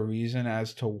of give a reason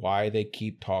as to why they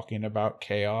keep talking about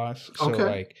Chaos. So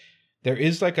like, there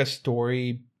is like a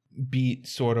story beat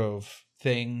sort of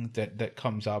thing that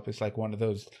comes up. It's like one of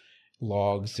those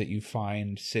logs that you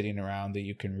find sitting around that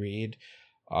you can read.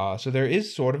 So there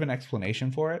is sort of an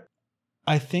explanation for it.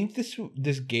 I think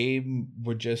this game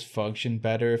would just function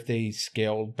better if they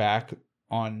scaled back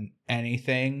on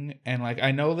anything. And like,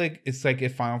 I know like it's like a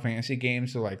Final Fantasy game,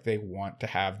 so like they want to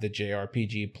have the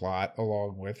JRPG plot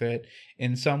along with it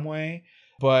in some way.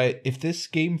 But if this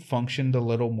game functioned a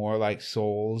little more like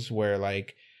Souls, where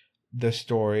like the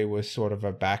story was sort of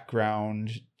a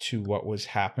background to what was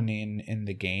happening in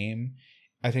the game,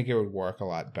 I think it would work a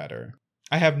lot better.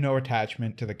 I have no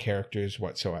attachment to the characters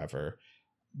whatsoever.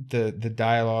 The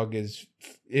dialogue is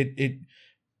it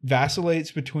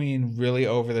vacillates between really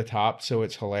over the top, so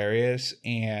it's hilarious,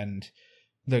 and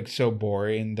like so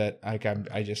boring that like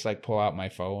I just like pull out my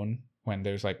phone when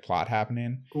there's like plot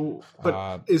happening. Ooh,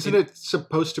 but isn't it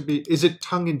supposed to be? Is it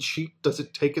tongue in cheek? Does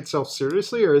it take itself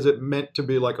seriously, or is it meant to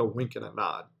be like a wink and a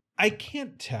nod? I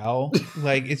can't tell.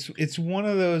 Like it's one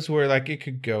of those where like it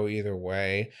could go either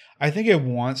way. I think it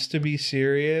wants to be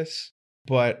serious,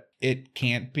 but it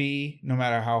can't be, no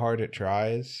matter how hard it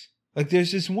tries. Like,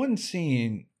 there's this one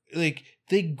scene, like,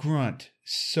 they grunt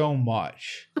so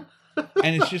much.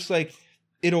 And it's just like,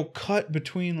 it'll cut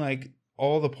between, like,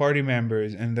 all the party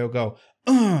members, and they'll go,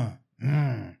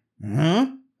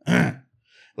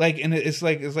 Like, and it's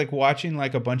like watching,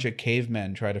 like, a bunch of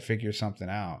cavemen try to figure something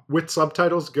out. With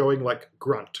subtitles going, like,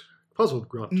 grunt. Puzzled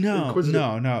grunt. No,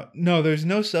 there's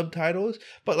no subtitles,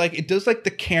 but like it does like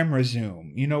the camera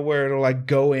zoom, you know, where it'll like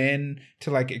go in to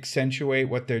like accentuate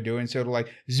what they're doing. So it'll like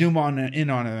zoom in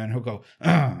on him, and he'll go,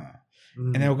 and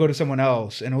then it'll go to someone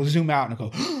else, and it'll zoom out and it'll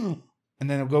go, and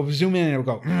then it'll go zoom in and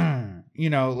it'll go, you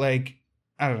know, like,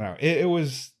 I don't know.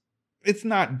 It's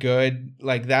not good.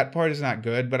 Like, that part is not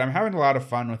good, but I'm having a lot of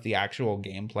fun with the actual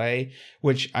gameplay,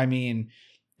 which, I mean,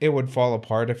 it would fall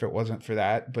apart if it wasn't for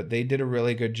that, but they did a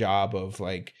really good job of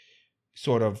like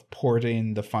sort of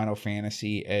porting the Final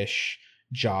Fantasy-ish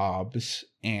jobs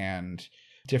and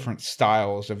different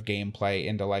styles of gameplay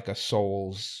into like a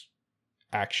Souls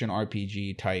action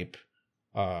RPG type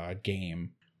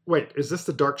game. Wait, is this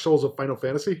the Dark Souls of Final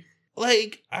Fantasy?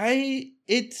 Like,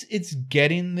 it's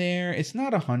getting there. It's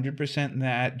not 100%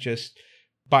 that, just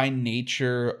by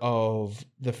nature of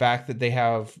the fact that they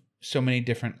have so many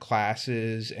different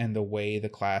classes and the way the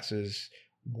classes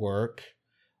work.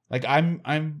 Like,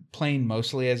 I'm playing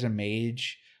mostly as a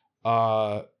mage,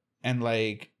 and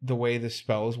like the way the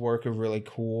spells work are really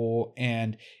cool,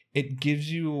 and it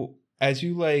gives you, as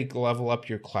you like level up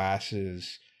your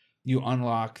classes, you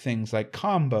unlock things like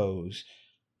combos,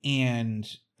 and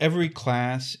every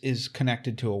class is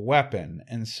connected to a weapon,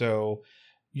 and so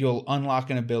you'll unlock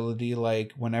an ability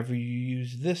like whenever you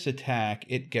use this attack,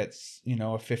 it gets, you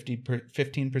know, a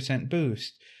 15%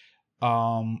 boost.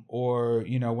 Or,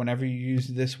 you know, whenever you use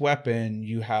this weapon,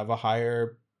 you have a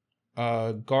higher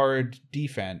guard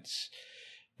defense.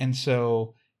 And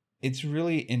so it's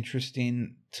really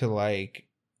interesting to like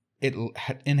it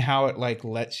in how it like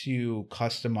lets you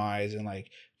customize and like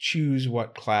choose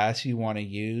what class you want to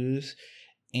use.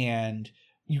 And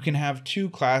you can have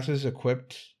 2 classes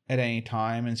equipped at any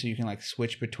time, and so you can like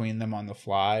switch between them on the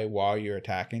fly while you're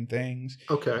attacking things.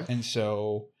 Okay. And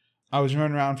so I was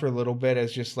running around for a little bit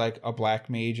as just like a black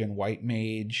mage and white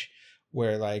mage,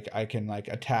 where like I can like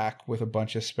attack with a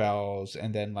bunch of spells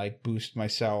and then like boost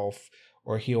myself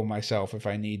or heal myself if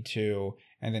I need to,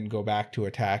 and then go back to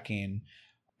attacking.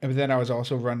 And then I was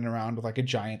also running around with like a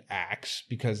giant axe,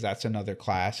 because that's another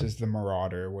class, is the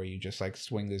Marauder, where you just like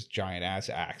swing this giant ass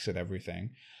axe at everything.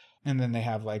 And then they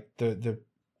have like the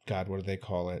God, what do they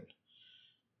call it?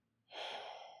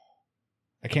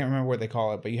 I can't remember what they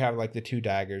call it, but you have like the 2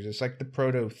 daggers. It's like the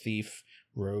proto thief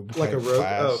rogue Like a rogue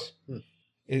class. Oh.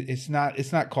 It's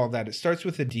not called that. It starts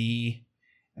with a D,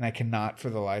 and I cannot for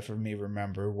the life of me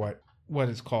remember what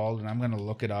it's called, and I'm going to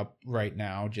look it up right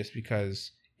now just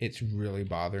because it's really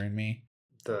bothering me.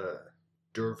 The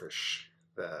dervish,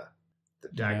 the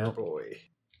dagger Nope. boy.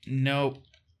 Nope.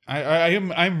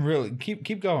 I'm really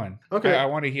keep going. Okay. I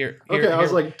want to hear. Okay, I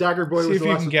was like, dagger boy see was if the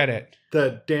you last can one. get it.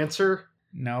 The dancer,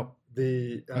 Nope.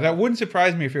 the That wouldn't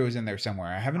surprise me if it was in there somewhere.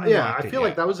 I haven't. yeah, unlocked I it feel yet.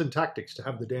 like that was in tactics to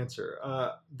have the dancer.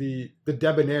 The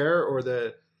debonair or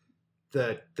the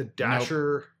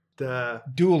dasher, the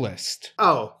Duelist.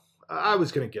 I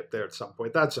was gonna get there at some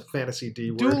point. That's a fantasy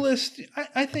D word. Duelist.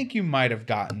 I think you might have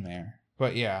gotten there,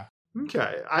 but yeah.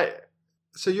 Okay,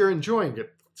 so you're enjoying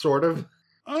it, sort of.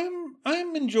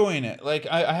 I'm enjoying it. Like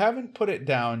I haven't put it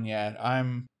down yet.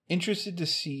 I'm interested to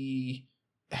see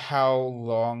how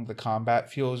long the combat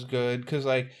feels good, because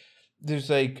like there's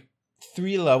like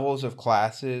 3 levels of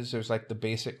classes. There's like the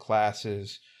basic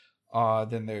classes,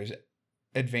 then there's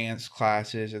advanced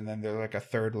classes, and then there's like a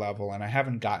 3rd level, and I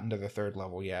haven't gotten to the 3rd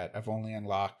level yet. I've only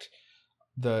unlocked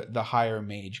the higher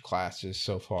mage classes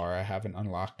so far. I haven't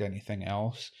unlocked anything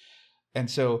else. And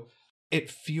so it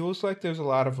feels like there's a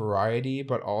lot of variety,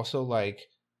 but also like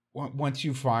once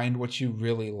you find what you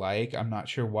really like, I'm not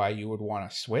sure why you would want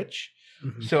to switch.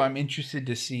 Mhm. So I'm interested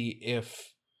to see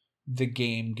if the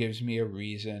game gives me a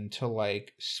reason to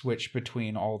like switch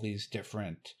between all these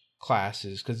different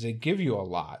classes, because they give you a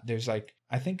lot. There's like,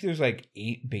 I think there's like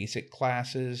 8 basic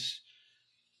classes,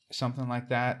 something like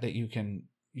that you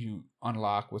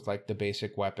unlock with like the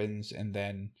basic weapons, and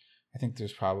then I think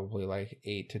there's probably like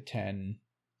 8 to 10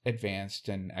 advanced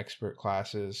and expert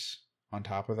classes on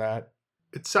top of that.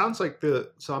 It sounds like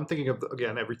so I'm thinking of,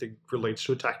 again, everything relates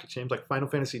to a tactics game, like Final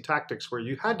Fantasy Tactics, where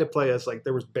you had to play as like,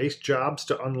 there was base jobs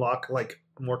to unlock like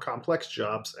more complex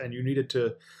jobs, and you needed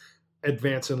to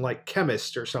advance in like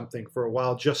chemist or something for a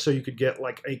while just so you could get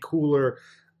like a cooler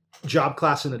job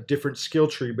class in a different skill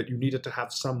tree, but you needed to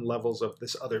have some levels of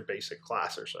this other basic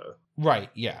class or so. Right,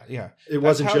 yeah. It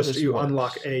wasn't how just this you works.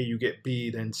 unlock A, you get B,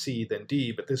 then C, then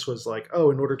D, but this was like, oh,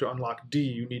 in order to unlock D,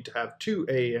 you need to have 2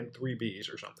 A and 3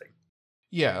 Bs or something.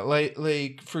 Yeah,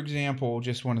 like for example,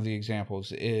 just one of the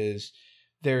examples is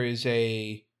there is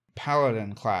a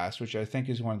paladin class, which I think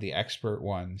is one of the expert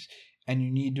ones, and you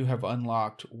need to have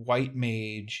unlocked white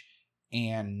mage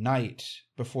and knight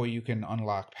before you can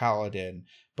unlock paladin.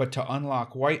 But to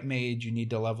unlock white mage, you need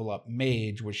to level up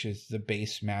mage, which is the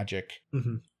base magic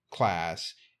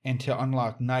class. And to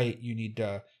unlock knight, you need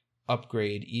to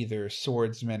upgrade either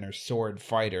swordsman or sword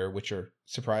fighter, which are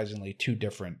surprisingly 2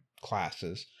 different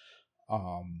classes.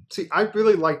 See, I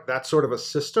really like that sort of a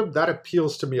system. That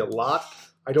appeals to me a lot.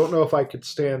 I don't know if I could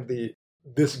stand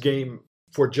this game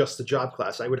for just the job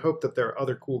class. I would hope that there are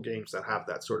other cool games that have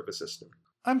that sort of a system.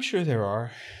 I'm sure there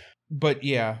are. But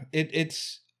yeah,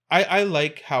 I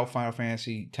like how Final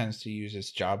Fantasy tends to use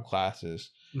its job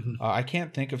classes. Mhm. I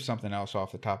can't think of something else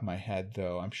off the top of my head,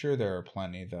 though. I'm sure there are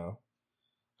plenty, though.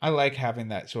 I like having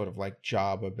that sort of like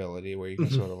job ability where you can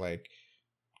sort of like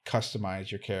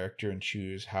customize your character and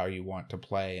choose how you want to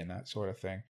play and that sort of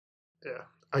thing. Yeah,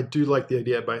 I do like the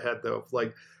idea in my head, though, of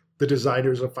like the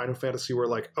designers of Final Fantasy were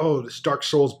like, oh, this Dark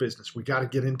Souls business, we got to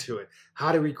get into it.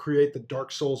 How do we create the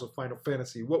Dark Souls of Final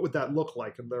Fantasy? What would that look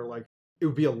like? And they're like, it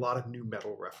would be a lot of new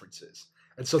metal references.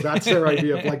 And so that's their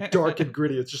idea of like dark and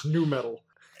gritty. It's just new metal.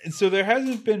 So there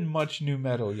hasn't been much new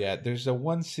metal yet. There's a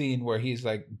one scene where he's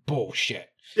like, bullshit.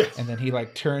 Yes. And then he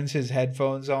like turns his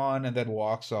headphones on and then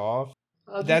walks off.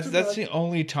 That's the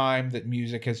only time that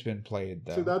music has been played,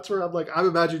 though. So that's where I'm like, I'm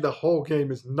imagining the whole game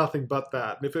is nothing but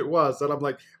that. And if it was, then I'm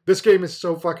like, this game is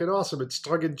so fucking awesome. It's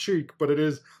tongue in cheek, but it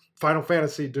is Final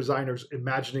Fantasy designers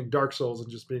imagining Dark Souls and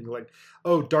just being like,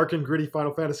 oh, dark and gritty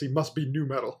Final Fantasy must be new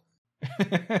metal.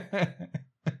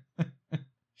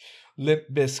 Limp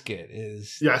Bizkit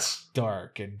is Yes.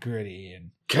 dark and gritty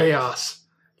and Chaos.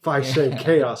 If I say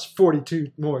chaos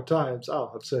 42 more times,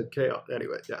 I'll have said chaos.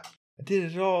 Anyway, yeah. I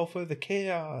did it all for the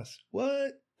chaos.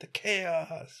 What? The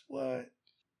chaos. What?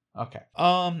 Okay.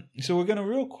 So we're gonna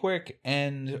real quick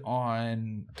end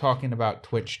on talking about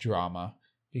Twitch drama,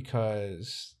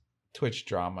 because Twitch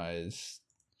drama is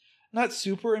not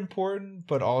super important,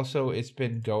 but also it's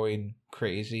been going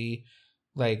crazy.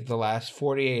 Like the last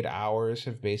 48 hours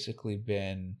have basically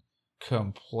been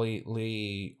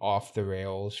completely off the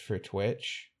rails for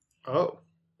Twitch. Oh,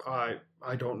 I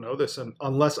don't know this, and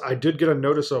unless I did get a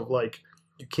notice of like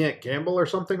you can't gamble or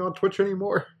something on Twitch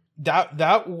anymore.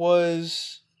 That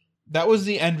was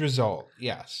the end result,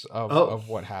 yes, of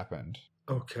what happened.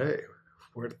 Okay,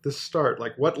 where did this start?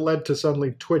 Like, what led to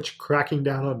suddenly Twitch cracking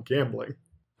down on gambling?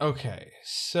 Okay,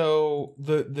 so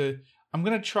I'm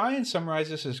gonna try and summarize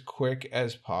this as quick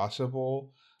as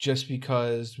possible, just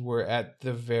because we're at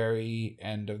the very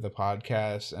end of the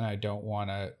podcast, and I don't want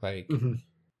to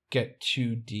get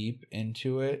too deep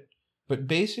into it. But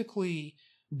basically,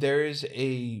 there is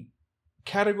a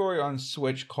category on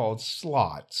Switch called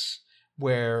slots,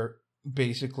 where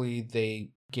basically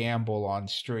they gamble on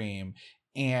stream.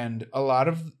 And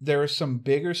there are some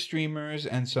bigger streamers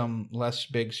and some less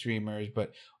big streamers,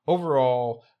 but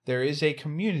overall there is a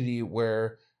community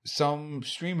where some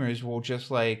streamers will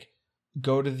just like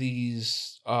go to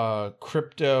these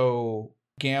crypto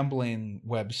gambling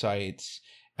websites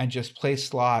and just play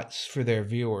slots for their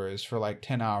viewers for like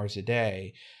 10 hours a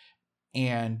day.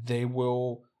 And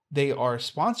they are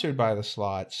sponsored by the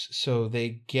slots, so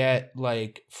they get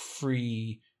like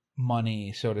free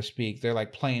money, so to speak. They're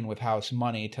like playing with house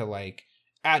money to like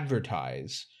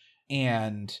advertise,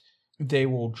 and they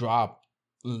will drop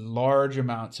large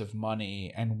amounts of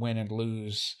money and win and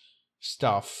lose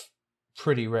stuff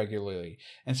pretty regularly.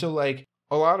 And so like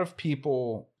a lot of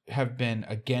people have been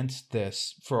against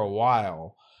this for a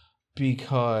while,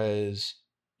 because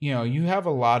you have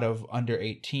a lot of under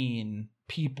 18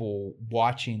 people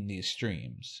watching these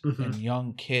streams, and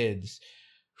young kids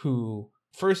who,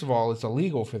 first of all, it's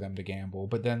illegal for them to gamble,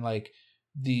 but then like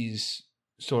these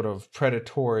sort of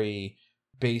predatory,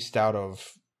 based out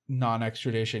of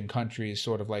non-extradition countries,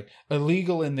 sort of like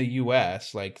illegal in the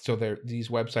US, like, so these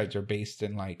websites are based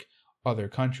in like other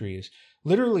countries.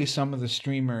 Literally, some of the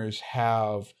streamers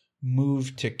have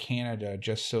moved to Canada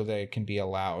just so they can be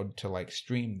allowed to like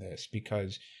stream this,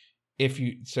 because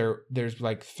there's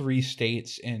like 3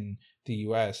 states in the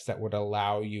US that would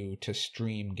allow you to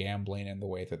stream gambling in the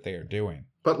way that they are doing.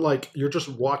 But like, you're just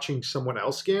watching someone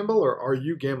else gamble, or are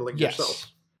you gambling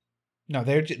yourself? No,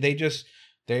 they just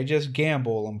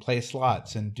gamble and play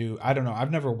slots and do, I don't know,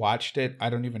 I've never watched it. I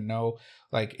don't even know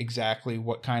like exactly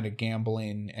what kind of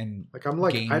gambling and like, I'm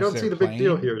like, I don't see the big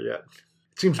deal here yet.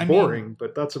 It seems boring,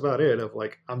 but that's about it. Of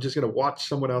like, I'm just gonna watch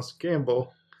someone else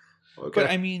gamble. Okay. But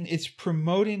I mean, it's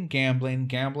promoting gambling.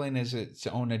 Gambling is its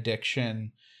own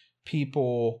addiction.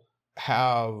 People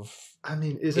have,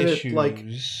 isn't issues, it like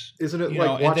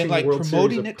watching and then like World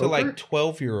promoting Series it of to like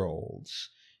poker? 12-year-olds.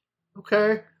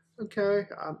 Okay.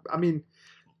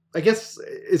 I guess,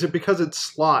 is it because it's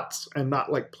slots and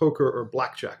not like poker or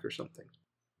blackjack or something?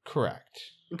 Correct.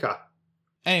 Okay.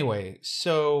 Anyway,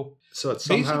 so it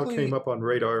somehow came up on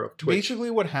radar of Twitch.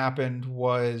 Basically what happened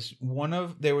was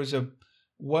there was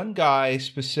one guy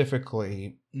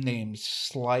specifically named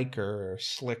Sliker,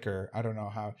 I don't know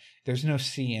how, there's no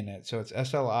C in it, so it's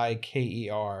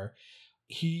Sliker.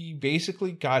 He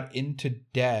basically got into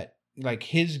debt. Like,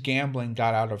 his gambling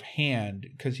got out of hand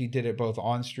because he did it both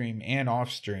on stream and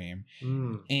off stream,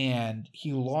 and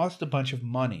he lost a bunch of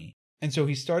money. And so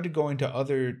he started going to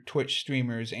other Twitch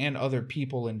streamers and other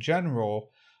people in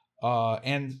general,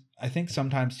 and I think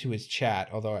sometimes to his chat,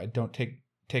 although I don't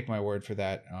take my word for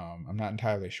that. I'm not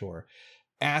entirely sure.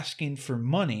 Asking for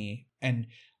money, and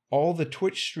all the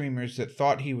Twitch streamers that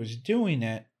thought he was doing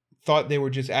it thought they were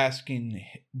just asking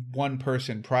one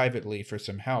person privately for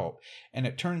some help. And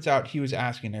it turns out he was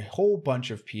asking a whole bunch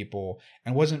of people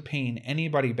and wasn't paying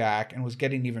anybody back, and was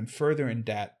getting even further in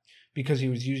debt because he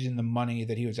was using the money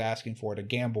that he was asking for to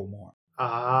gamble more.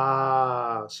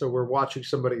 So we're watching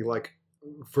somebody like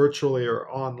virtually or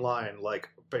online, like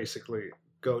basically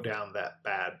go down that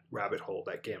bad rabbit hole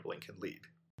that gambling can lead.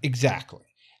 Exactly.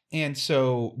 And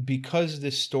so because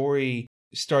this story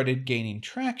started gaining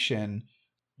traction,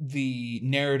 the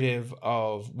narrative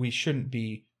of we shouldn't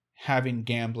be having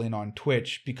gambling on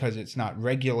Twitch because it's not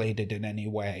regulated in any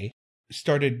way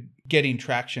started getting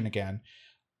traction again,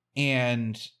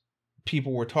 and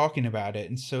people were talking about it.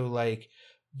 And so like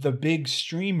the big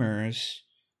streamers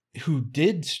who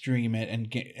did stream it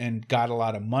and got a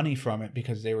lot of money from it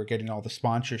because they were getting all the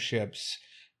sponsorships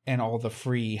and all the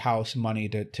free house money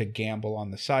to gamble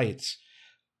on the sites,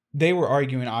 they were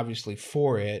arguing obviously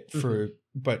for it,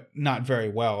 but not very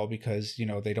well, because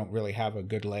they don't really have a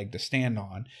good leg to stand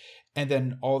on. And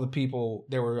then all the people,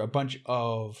 there were a bunch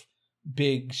of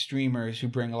big streamers who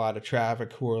bring a lot of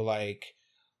traffic who are like,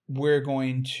 we're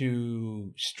going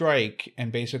to strike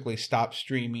and basically stop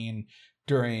streaming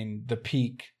during the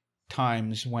peak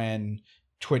times when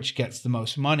Twitch gets the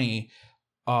most money.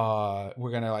 We're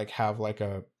going to like have like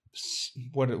a,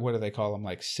 what do they call them?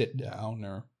 Like sit down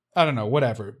or I don't know,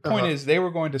 whatever. Point is, they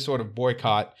were going to sort of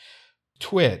boycott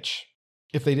Twitch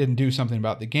if they didn't do something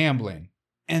about the gambling.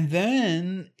 And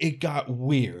then it got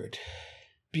weird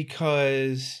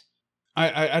because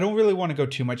I don't really want to go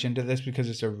too much into this because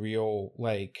it's a real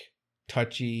like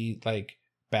touchy, like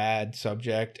bad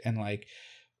subject. And like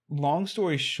long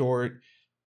story short,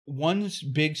 one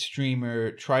big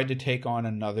streamer tried to take on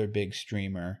another big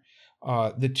streamer.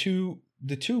 The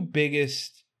two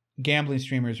biggest gambling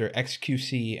streamers are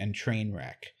XQC and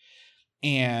Trainwreck.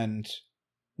 And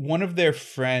one of their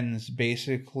friends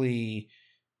basically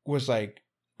was like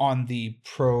on the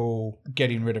pro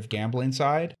getting rid of gambling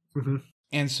side. Mm-hmm.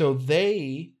 And so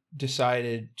they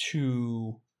decided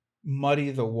to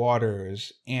muddy the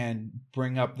waters and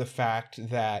bring up the fact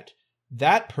that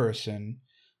that person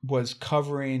was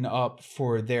covering up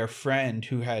for their friend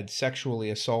who had sexually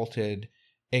assaulted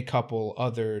a couple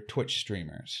other Twitch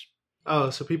streamers. Oh,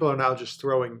 so people are now just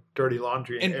throwing dirty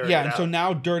laundry and airing it out. So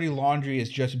now dirty laundry is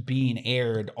just being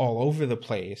aired all over the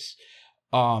place.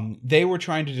 They were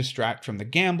trying to distract from the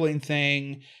gambling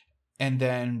thing. And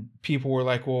then people were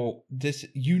like, well, this,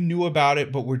 you knew about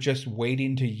it, but we're just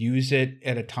waiting to use it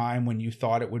at a time when you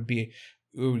thought it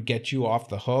would get you off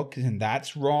the hook. And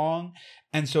that's wrong.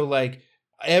 And so like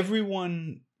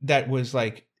everyone that was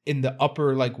like in the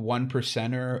upper like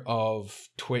 1%er of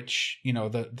Twitch, you know,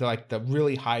 the like the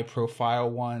really high profile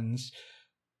ones,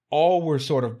 all were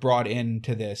sort of brought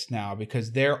into this now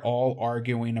because they're all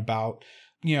arguing about,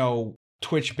 you know,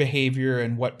 Twitch behavior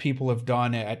and what people have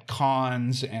done at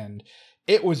cons, and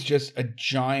it was just a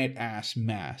giant ass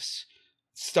mess.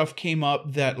 Stuff came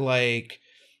up that like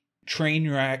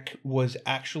Trainwreck was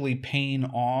actually paying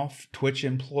off Twitch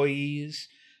employees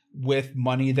with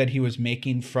money that he was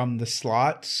making from the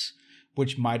slots,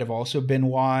 which might have also been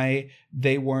why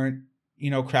they weren't,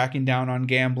 you know, cracking down on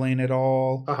gambling at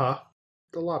all.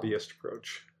 The lobbyist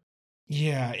approach.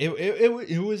 Yeah,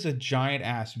 it was a giant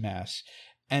ass mess.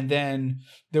 And then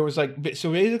there was like,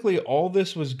 so basically all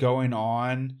this was going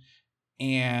on,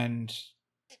 and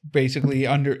basically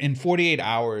in 48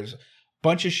 hours, a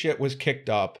bunch of shit was kicked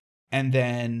up, and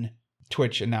then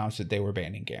Twitch announced that they were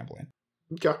banning gambling.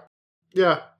 Okay.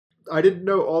 Yeah. I didn't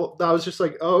know all. I was just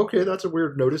like, oh, okay, that's a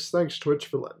weird notice. Thanks, Twitch,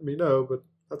 for letting me know, but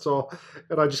that's all.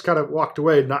 And I just kind of walked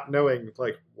away not knowing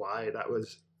like why that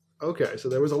was. Okay, so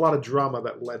there was a lot of drama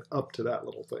that led up to that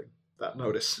little thing, that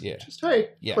notice. Yeah. Just, hey,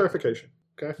 clarification.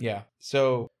 Okay. Yeah.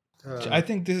 So I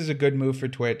think this is a good move for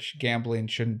Twitch. Gambling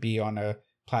shouldn't be on a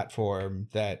platform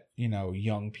that, you know,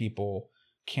 young people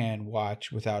can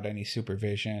watch without any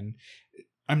supervision.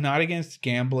 I'm not against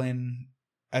gambling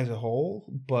as a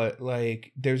whole, but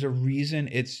like there's a reason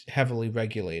it's heavily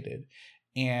regulated.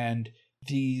 And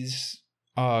these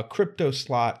crypto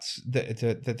slots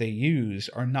that they use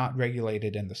are not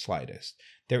regulated in the slightest.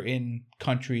 They're in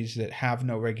countries that have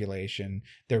no regulation.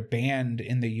 They're banned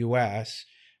in the US,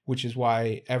 which is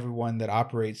why everyone that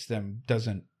operates them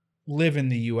doesn't live in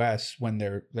the US when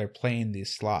they're playing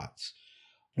these slots.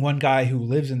 One guy who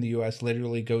lives in the US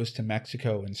literally goes to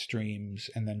Mexico and streams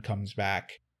and then comes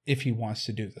back if he wants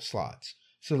to do the slots.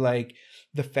 So like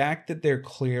the fact that they're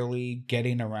clearly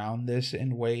getting around this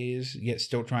in ways yet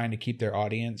still trying to keep their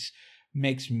audience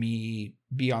makes me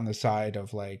be on the side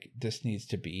of like this needs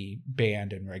to be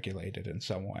banned and regulated in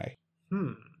some way.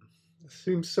 It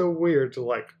seems so weird to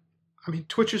like, I mean,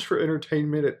 Twitch is for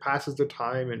entertainment. It passes the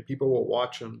time and people will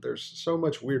watch them. There's so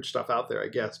much weird stuff out there, I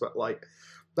guess. But like,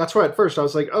 that's why at first I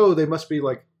was like, oh, they must be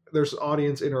like, there's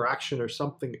audience interaction or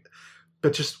something.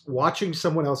 But just watching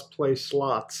someone else play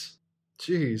slots,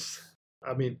 geez.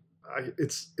 I mean,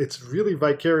 it's really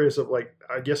vicarious of like,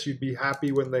 I guess you'd be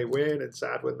happy when they win and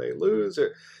sad when they lose.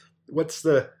 Or what's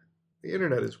the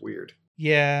internet is weird.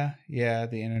 Yeah,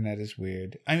 the internet is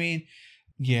weird. I mean,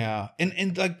 yeah.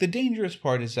 And like the dangerous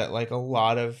part is that like a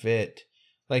lot of it,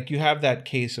 like you have that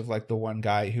case of like the one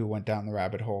guy who went down the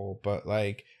rabbit hole, but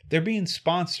like they're being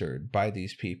sponsored by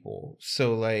these people.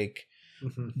 So like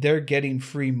they're getting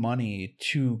free money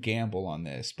to gamble on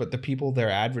this, but the people they're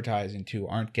advertising to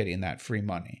aren't getting that free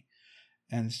money.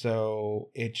 And so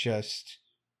it just,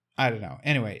 I don't know.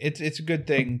 Anyway, it's a good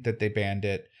thing that they banned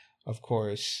it, of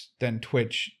course. Then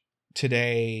Twitch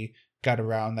today got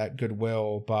around that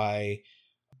goodwill by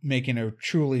making a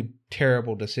truly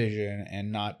terrible decision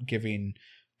and not giving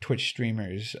Twitch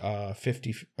streamers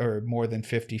 50 or more than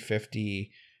 50-50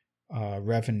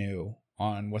 revenue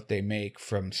on what they make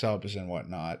from subs and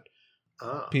whatnot.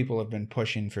 People have been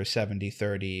pushing for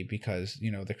 70-30 because,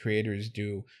 you know, the creators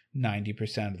do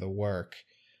 90% of the work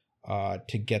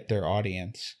to get their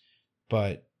audience,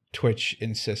 but Twitch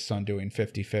insists on doing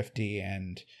 50-50.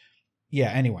 And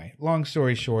yeah, anyway, long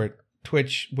story short,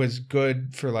 Twitch was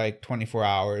good for like 24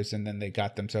 hours and then they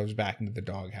got themselves back into the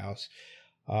doghouse.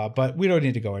 But we don't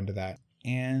need to go into that.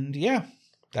 And yeah,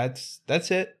 that's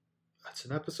it. That's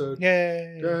an episode.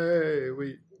 Yay! Yay!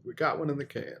 We got one in the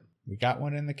can. We got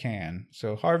one in the can.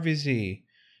 So Harvey Z,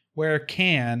 where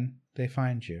can they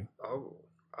find you?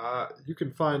 You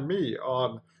can find me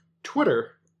on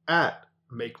Twitter at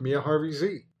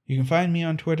MakeMeAHarveyZ. You can find me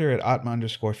on Twitter at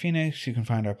Atma_Phoenix. You can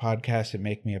find our podcast at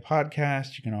Make Me a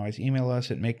Podcast. You can always email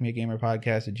us at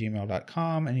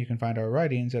makemeagamerpodcast@gmail.com. And you can find our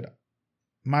writings at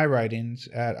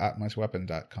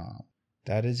atmasweapon.com.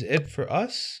 That is it for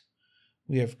us.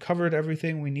 We have covered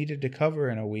everything we needed to cover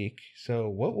in a week. So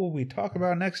what will we talk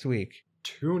about next week?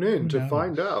 Tune in to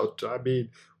find out. I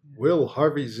mean, will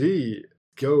Harvey Z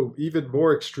go even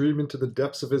more extreme into the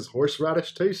depths of his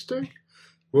horseradish tasting?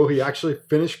 Will he actually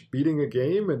finish beating a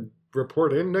game and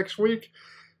report in next week?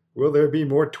 Will there be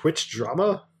more Twitch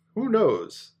drama? Who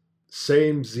knows?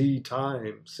 Same Z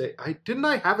time. Didn't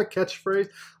I have a catchphrase?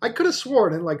 I could have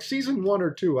sworn in like season 1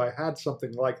 or 2 I had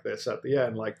something like this at the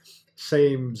end, like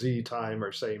same Z time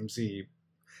or same Z.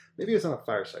 Maybe it's on a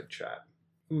fireside chat.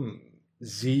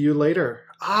 Z you later.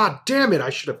 Ah, damn it! I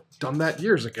should have done that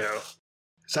years ago.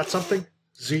 Is that something?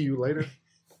 Z you later.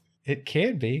 It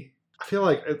can be. I feel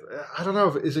like, I don't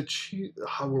know, is it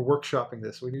how we're workshopping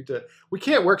this? We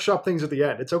can't workshop things at the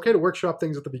end. It's okay to workshop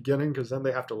things at the beginning because then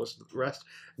they have to listen to the rest.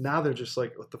 Now they're just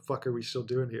like, what the fuck are we still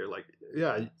doing here? Like,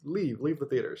 yeah, leave the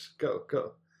theaters. Go.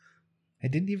 I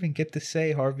didn't even get to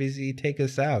say, Harvey Z, take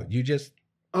us out. You just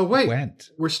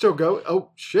went. We're still going? Oh,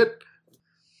 shit.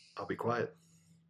 I'll be quiet.